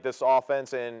just feel like this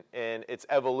offense and its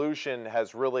evolution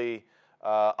has really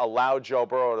allowed Joe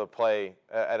Burrow to play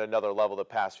at another level the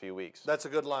past few weeks. That's a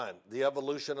good line. The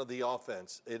evolution of the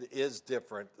offense. It is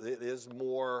different. It is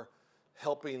more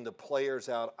helping the players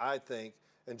out, I think.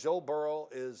 And Joe Burrow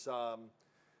is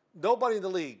nobody in the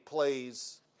league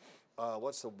plays,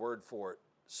 what's the word for it,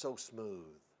 so smooth.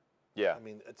 Yeah. I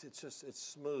mean, it's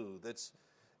smooth. It's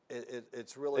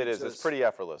really It's pretty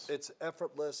effortless. It's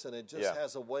effortless, and it just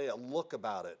has a look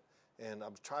about it. And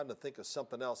I'm trying to think of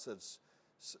something else that's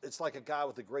It's like a guy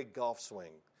with a great golf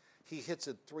swing. He hits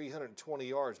it 320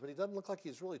 yards, but he doesn't look like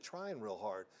he's really trying real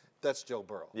hard. That's Joe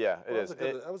Burrow. Yeah, it is.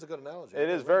 That was a good analogy. It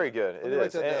is very good. It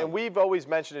is. And we've always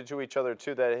mentioned it to each other,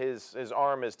 too, that his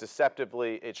arm is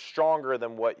deceptively, it's stronger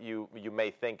than what you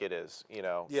may think it is,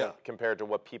 compared to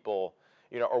what people,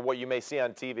 or what you may see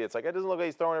on TV. It's like, it doesn't look like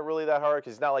he's throwing it really that hard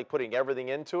because he's not like putting everything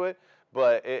into it,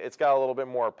 but it's got a little bit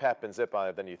more pep and zip on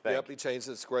it than you think. Yep, he changed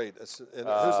it. It's great. Who's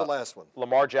the last one?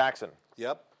 Lamar Jackson.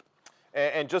 Yep.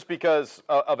 And just because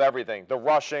of everything, the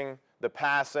rushing, the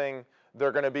passing,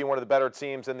 they're going to be one of the better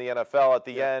teams in the NFL at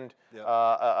the end,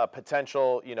 a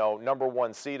potential, number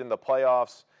 1 seed in the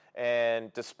playoffs.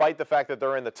 And despite the fact that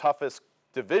they're in the toughest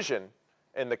division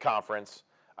in the conference,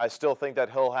 I still think that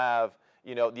he'll have,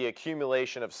 the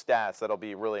accumulation of stats that'll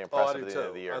be really impressive at the end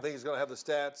of the year. I think he's going to have the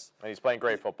stats. And he's playing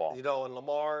great football. And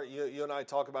Lamar, you and I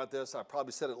talk about this. I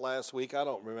probably said it last week. I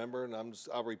don't remember, and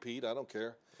I'll repeat. I don't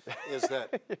care. Is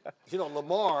that,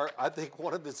 Lamar, I think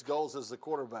one of his goals as the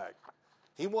quarterback,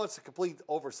 he wants to complete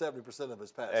over 70% of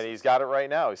his passes. And he's got it right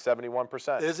now. He's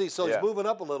 71%. Is he? So he's moving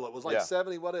up a little. It was like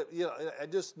 70. I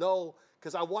just know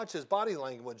because I watch his body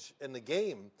language in the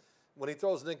game. When he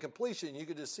throws an incompletion, you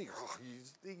can just see,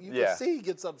 you can see he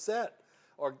gets upset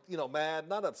or, mad.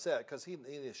 Not upset because he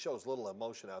shows little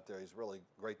emotion out there. He's really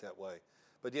great that way.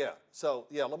 But,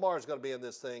 Lamar's going to be in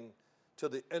this thing to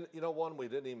the – and, one we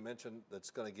didn't even mention that's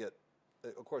going to get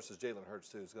 – of course, is Jalen Hurts,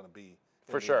 too, is going to be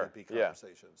in the MVP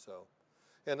conversation. So.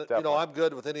 And, definitely. I'm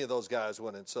good with any of those guys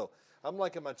winning. So I'm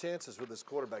liking my chances with this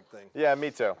quarterback thing. Yeah, me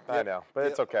too. I know. But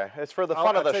it's okay. It's for the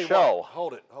fun of the show.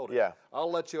 Hold it. Yeah.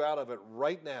 I'll let you out of it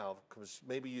right now because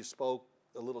maybe you spoke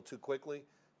a little too quickly.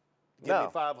 Give me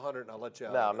 500 and I'll let you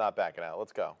out. No, I'm not backing out.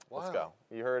 Let's go. Wow. Let's go.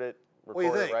 You heard it. What do you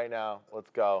Record think? it right now. Let's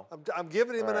go. I'm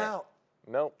giving him an out.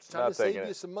 Nope. It's trying to save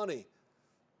you some money.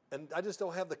 And I just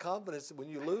don't have the confidence that when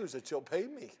you lose that you'll pay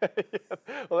me.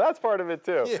 Well, that's part of it,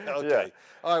 too. Yeah, okay.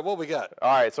 Yeah. All right, what we got?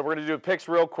 All right, so we're going to do picks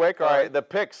real quick. All right, the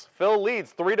picks. Phil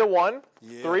leads 3-1.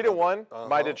 Yeah, 3-1.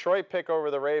 My Detroit pick over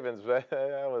the Ravens,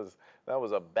 that was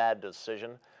a bad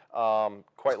decision.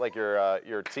 Quite like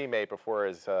your teammate before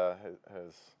his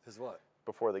what?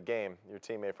 Before the game, your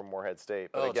teammate from Morehead State.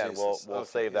 But again, we'll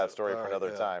save that story for another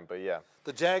time. But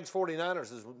the Jags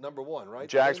 49ers is number 1, right?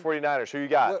 Jags 49ers. Who you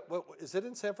got? What, is it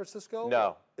in San Francisco?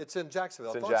 No, it's in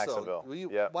Jacksonville. It's in Jacksonville.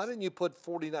 So. Why didn't you put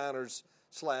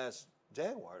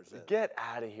 49ers/Jaguars in? Get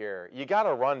out of here! You got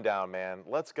a rundown, man.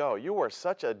 Let's go. You are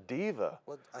such a diva.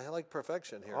 Well, I like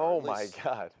perfection here. Oh my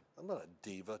God! I'm not a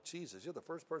diva. Jesus, you're the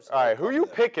first person. All right, who are you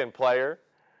picking, player?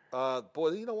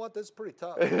 Boy, you know what? That's pretty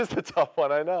tough. It is a tough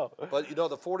one, I know. But, the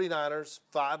 49ers,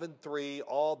 5-3,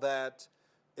 all that.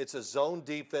 It's a zone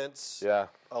defense. Yeah.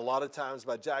 A lot of times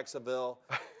by Jacksonville.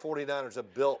 49ers are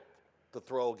built to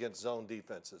throw against zone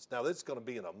defenses. Now, this is going to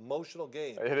be an emotional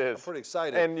game. It is. I'm pretty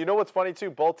excited. And you know what's funny,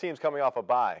 too? Both teams coming off a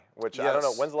bye, which I don't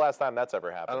know. When's the last time that's ever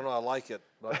happened? I don't know. I like it.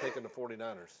 But I'm taking the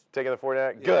 49ers. Taking the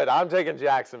 49ers? Yeah. Good. I'm taking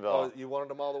Jacksonville. Oh, you wanted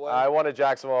them all the way? I wanted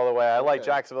Jacksonville all the way. I like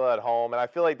Jacksonville at home. And I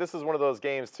feel like this is one of those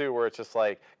games, too, where it's just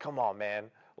like, come on,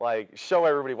 man. Like, show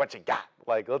everybody what you got.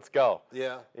 Like, let's go.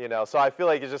 Yeah. So I feel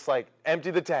like it's just like,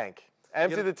 empty the tank.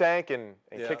 Empty the tank and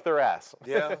kick their ass.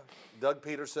 Yeah. Doug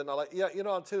Peterson. I like. Yeah,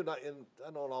 too. I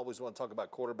don't always want to talk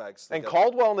about quarterbacks. And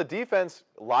Caldwell in the defense,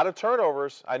 a lot of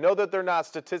turnovers. I know that they're not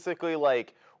statistically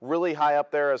like really high up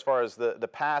there as far as the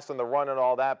pass and the run and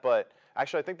all that, but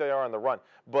actually I think they are on the run.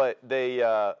 But they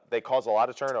cause a lot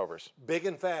of turnovers. Big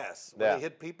and fast. When they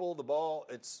hit people, the ball,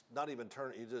 it's not even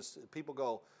turn. People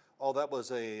go, oh, that was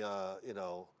a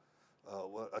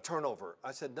turnover.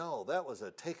 I said, no, that was a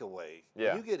takeaway.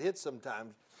 Yeah. When you get hit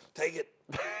sometimes, take it.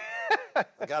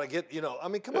 I got to get, I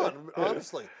mean, come on,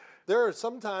 honestly. There are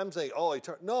sometimes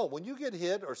no, when you get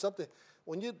hit or something,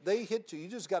 they hit you, you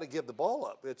just got to give the ball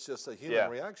up. It's just a human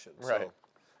reaction. Right. So,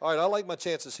 all right, I like my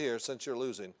chances here since you're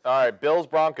losing. All right,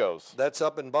 Bills-Broncos. That's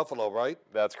up in Buffalo, right?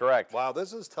 That's correct. Wow,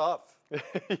 this is tough.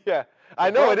 Yeah. I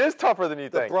know it is tougher than you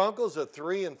think. The Broncos are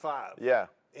 3-5. Yeah.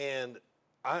 And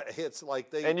it's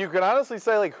like they. And you can honestly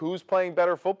say, like, who's playing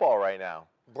better football right now?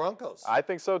 Broncos. I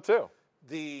think so too.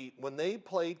 When they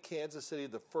played Kansas City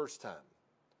the first time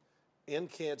in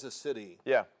Kansas City,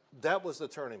 that was the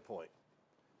turning point.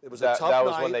 It was a tough night. That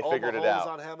was when they figured it out.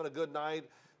 Mahomes not having a good night.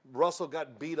 Russell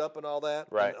got beat up and all that,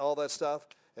 right? And all that stuff,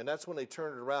 and that's when they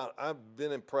turned it around. I've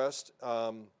been impressed.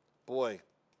 Boy.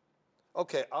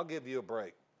 Okay, I'll give you a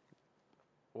break.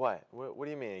 What? What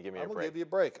do you mean? You give me a break? I'm gonna give you a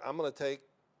break. I'm gonna take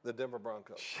the Denver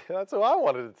Broncos. That's who I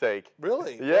wanted to take.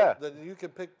 Really? Yeah. Well, then you can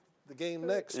pick the game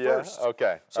next Yeah. first.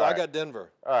 Okay. So All I right. got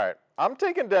Denver. All right. I'm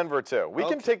taking Denver too. We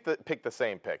can Okay. pick the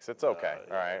same picks. It's okay.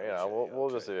 All right. okay, We'll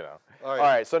okay. just All All right.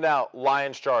 right. So now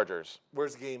Lions Chargers.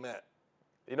 Where's the game at?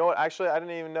 You know what? Actually, I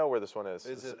didn't even know where this one is.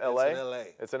 It's It's in LA. LA.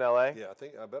 It's in LA. Yeah, I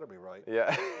think I better be right.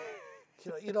 Yeah.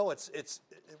 It's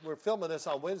we're filming this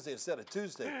on Wednesday instead of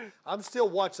Tuesday. I'm still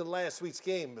watching last week's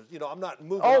game. But, I'm not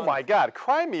moving Oh on. my God!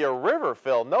 Cry me a river,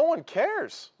 Phil. No one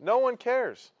cares. No one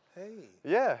cares. Hey.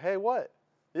 Yeah. Hey, what?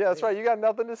 Yeah, that's right. You got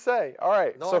nothing to say. All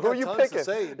right. No, so I who got are you tons picking? to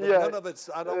say, but yeah. none of it's.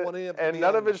 I don't want any of it to And be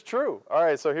none on- of it's true. All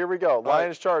right. So here we go. right.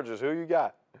 Lions Chargers. Who you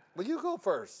got? Well, you go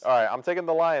first. All right. I'm taking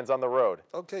the Lions on the road.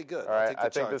 Okay, good. All I'll right, take the I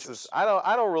think Chargers. this is. I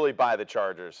don't really buy the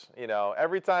Chargers.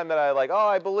 Every time that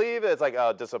I believe, it's like,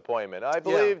 oh, disappointment. I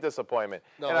believe disappointment.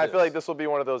 No, and it I feel like is. this will be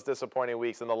one of those disappointing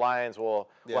weeks, and the Lions will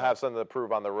Yeah. have something to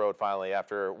prove on the road finally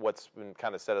after what's been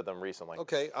kind of said of them recently.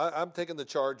 Okay, I'm taking the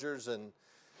Chargers and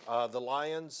the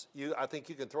Lions. I think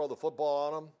you can throw the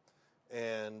football on them,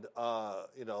 and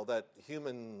that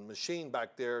human machine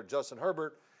back there, Justin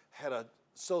Herbert, had a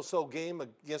so-so game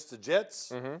against the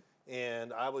Jets,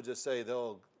 and I would just say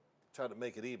they'll try to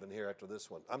make it even here after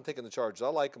this one. I'm taking the Chargers. I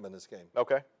like them in this game.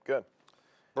 Okay, good.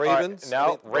 Ravens.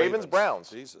 now, Ravens, Browns.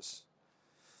 Jesus.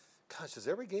 Gosh, is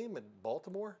every game in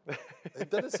Baltimore? It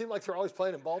doesn't seem like they're always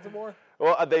playing in Baltimore.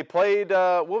 Well, they played.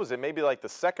 What was it? Maybe like the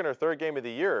second or third game of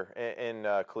the year in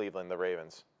Cleveland. The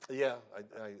Ravens. Yeah.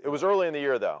 It was early in the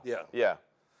year, though. Yeah. Yeah.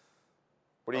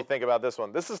 What do you think about this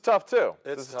one? This is tough too.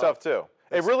 It's This is tough too.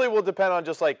 It really will depend on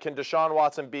just like, can Deshaun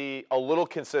Watson be a little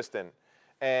consistent?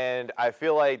 And I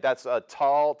feel like that's a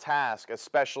tall task,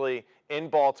 especially in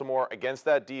Baltimore against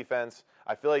that defense.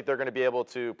 I feel like they're going to be able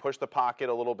to push the pocket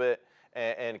a little bit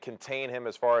and contain him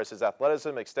as far as his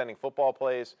athleticism, extending football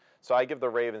plays. So I give the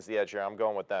Ravens the edge here. I'm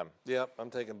going with them. Yep, I'm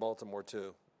taking Baltimore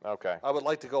too. Okay. I would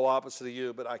like to go opposite of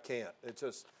you, but I can't. It's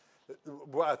just,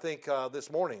 I think this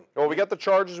morning. Well, we got the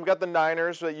Chargers, we got the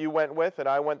Niners that you went with, and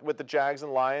I went with the Jags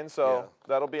and Lions. So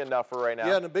that'll be enough for right now.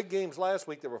 Yeah, in the big games last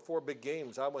week, there were 4 big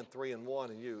games. I went 3-1,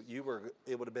 and you were.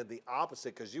 It would have been the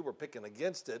opposite because you were picking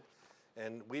against it,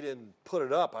 and we didn't put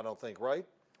it up. I don't think, right?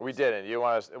 We didn't. You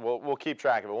want us? We'll keep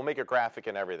track of it. We'll make a graphic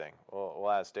and everything. We'll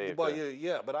ask Dave. Well,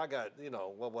 to- but I got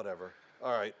whatever.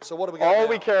 All right. So what do we got? all now?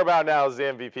 we care about now is the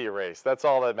MVP race. That's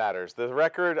all that matters. The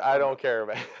record, I don't care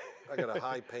about. I got a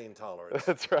high pain tolerance.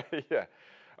 That's right. Yeah.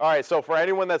 All right. So for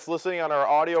anyone that's listening on our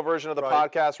audio version of the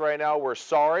Right. podcast right now, we're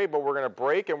sorry, but we're going to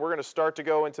break and we're going to start to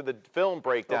go into the film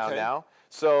breakdown Okay. now.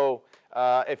 So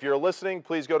if you're listening,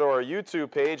 please go to our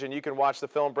YouTube page and you can watch the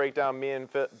film breakdown. Me and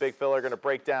Big Phil are going to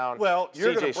break down. Well,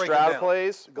 you're gonna CJ break it Stroud down.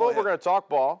 plays. Go Well, ahead. we're going to talk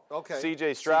ball. Okay.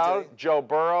 CJ Stroud, CJ. Joe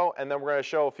Burrow, and then we're going to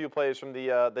show a few plays from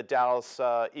the Dallas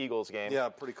Eagles game. Yeah,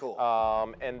 pretty cool.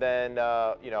 And then,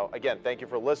 again, thank you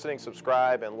for listening.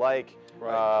 Subscribe and like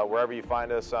Right. wherever you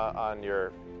find us on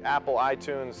your Apple,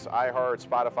 iTunes, iHeart,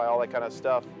 Spotify, all that kind of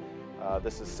stuff.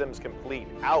 This is Sims Complete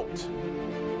out.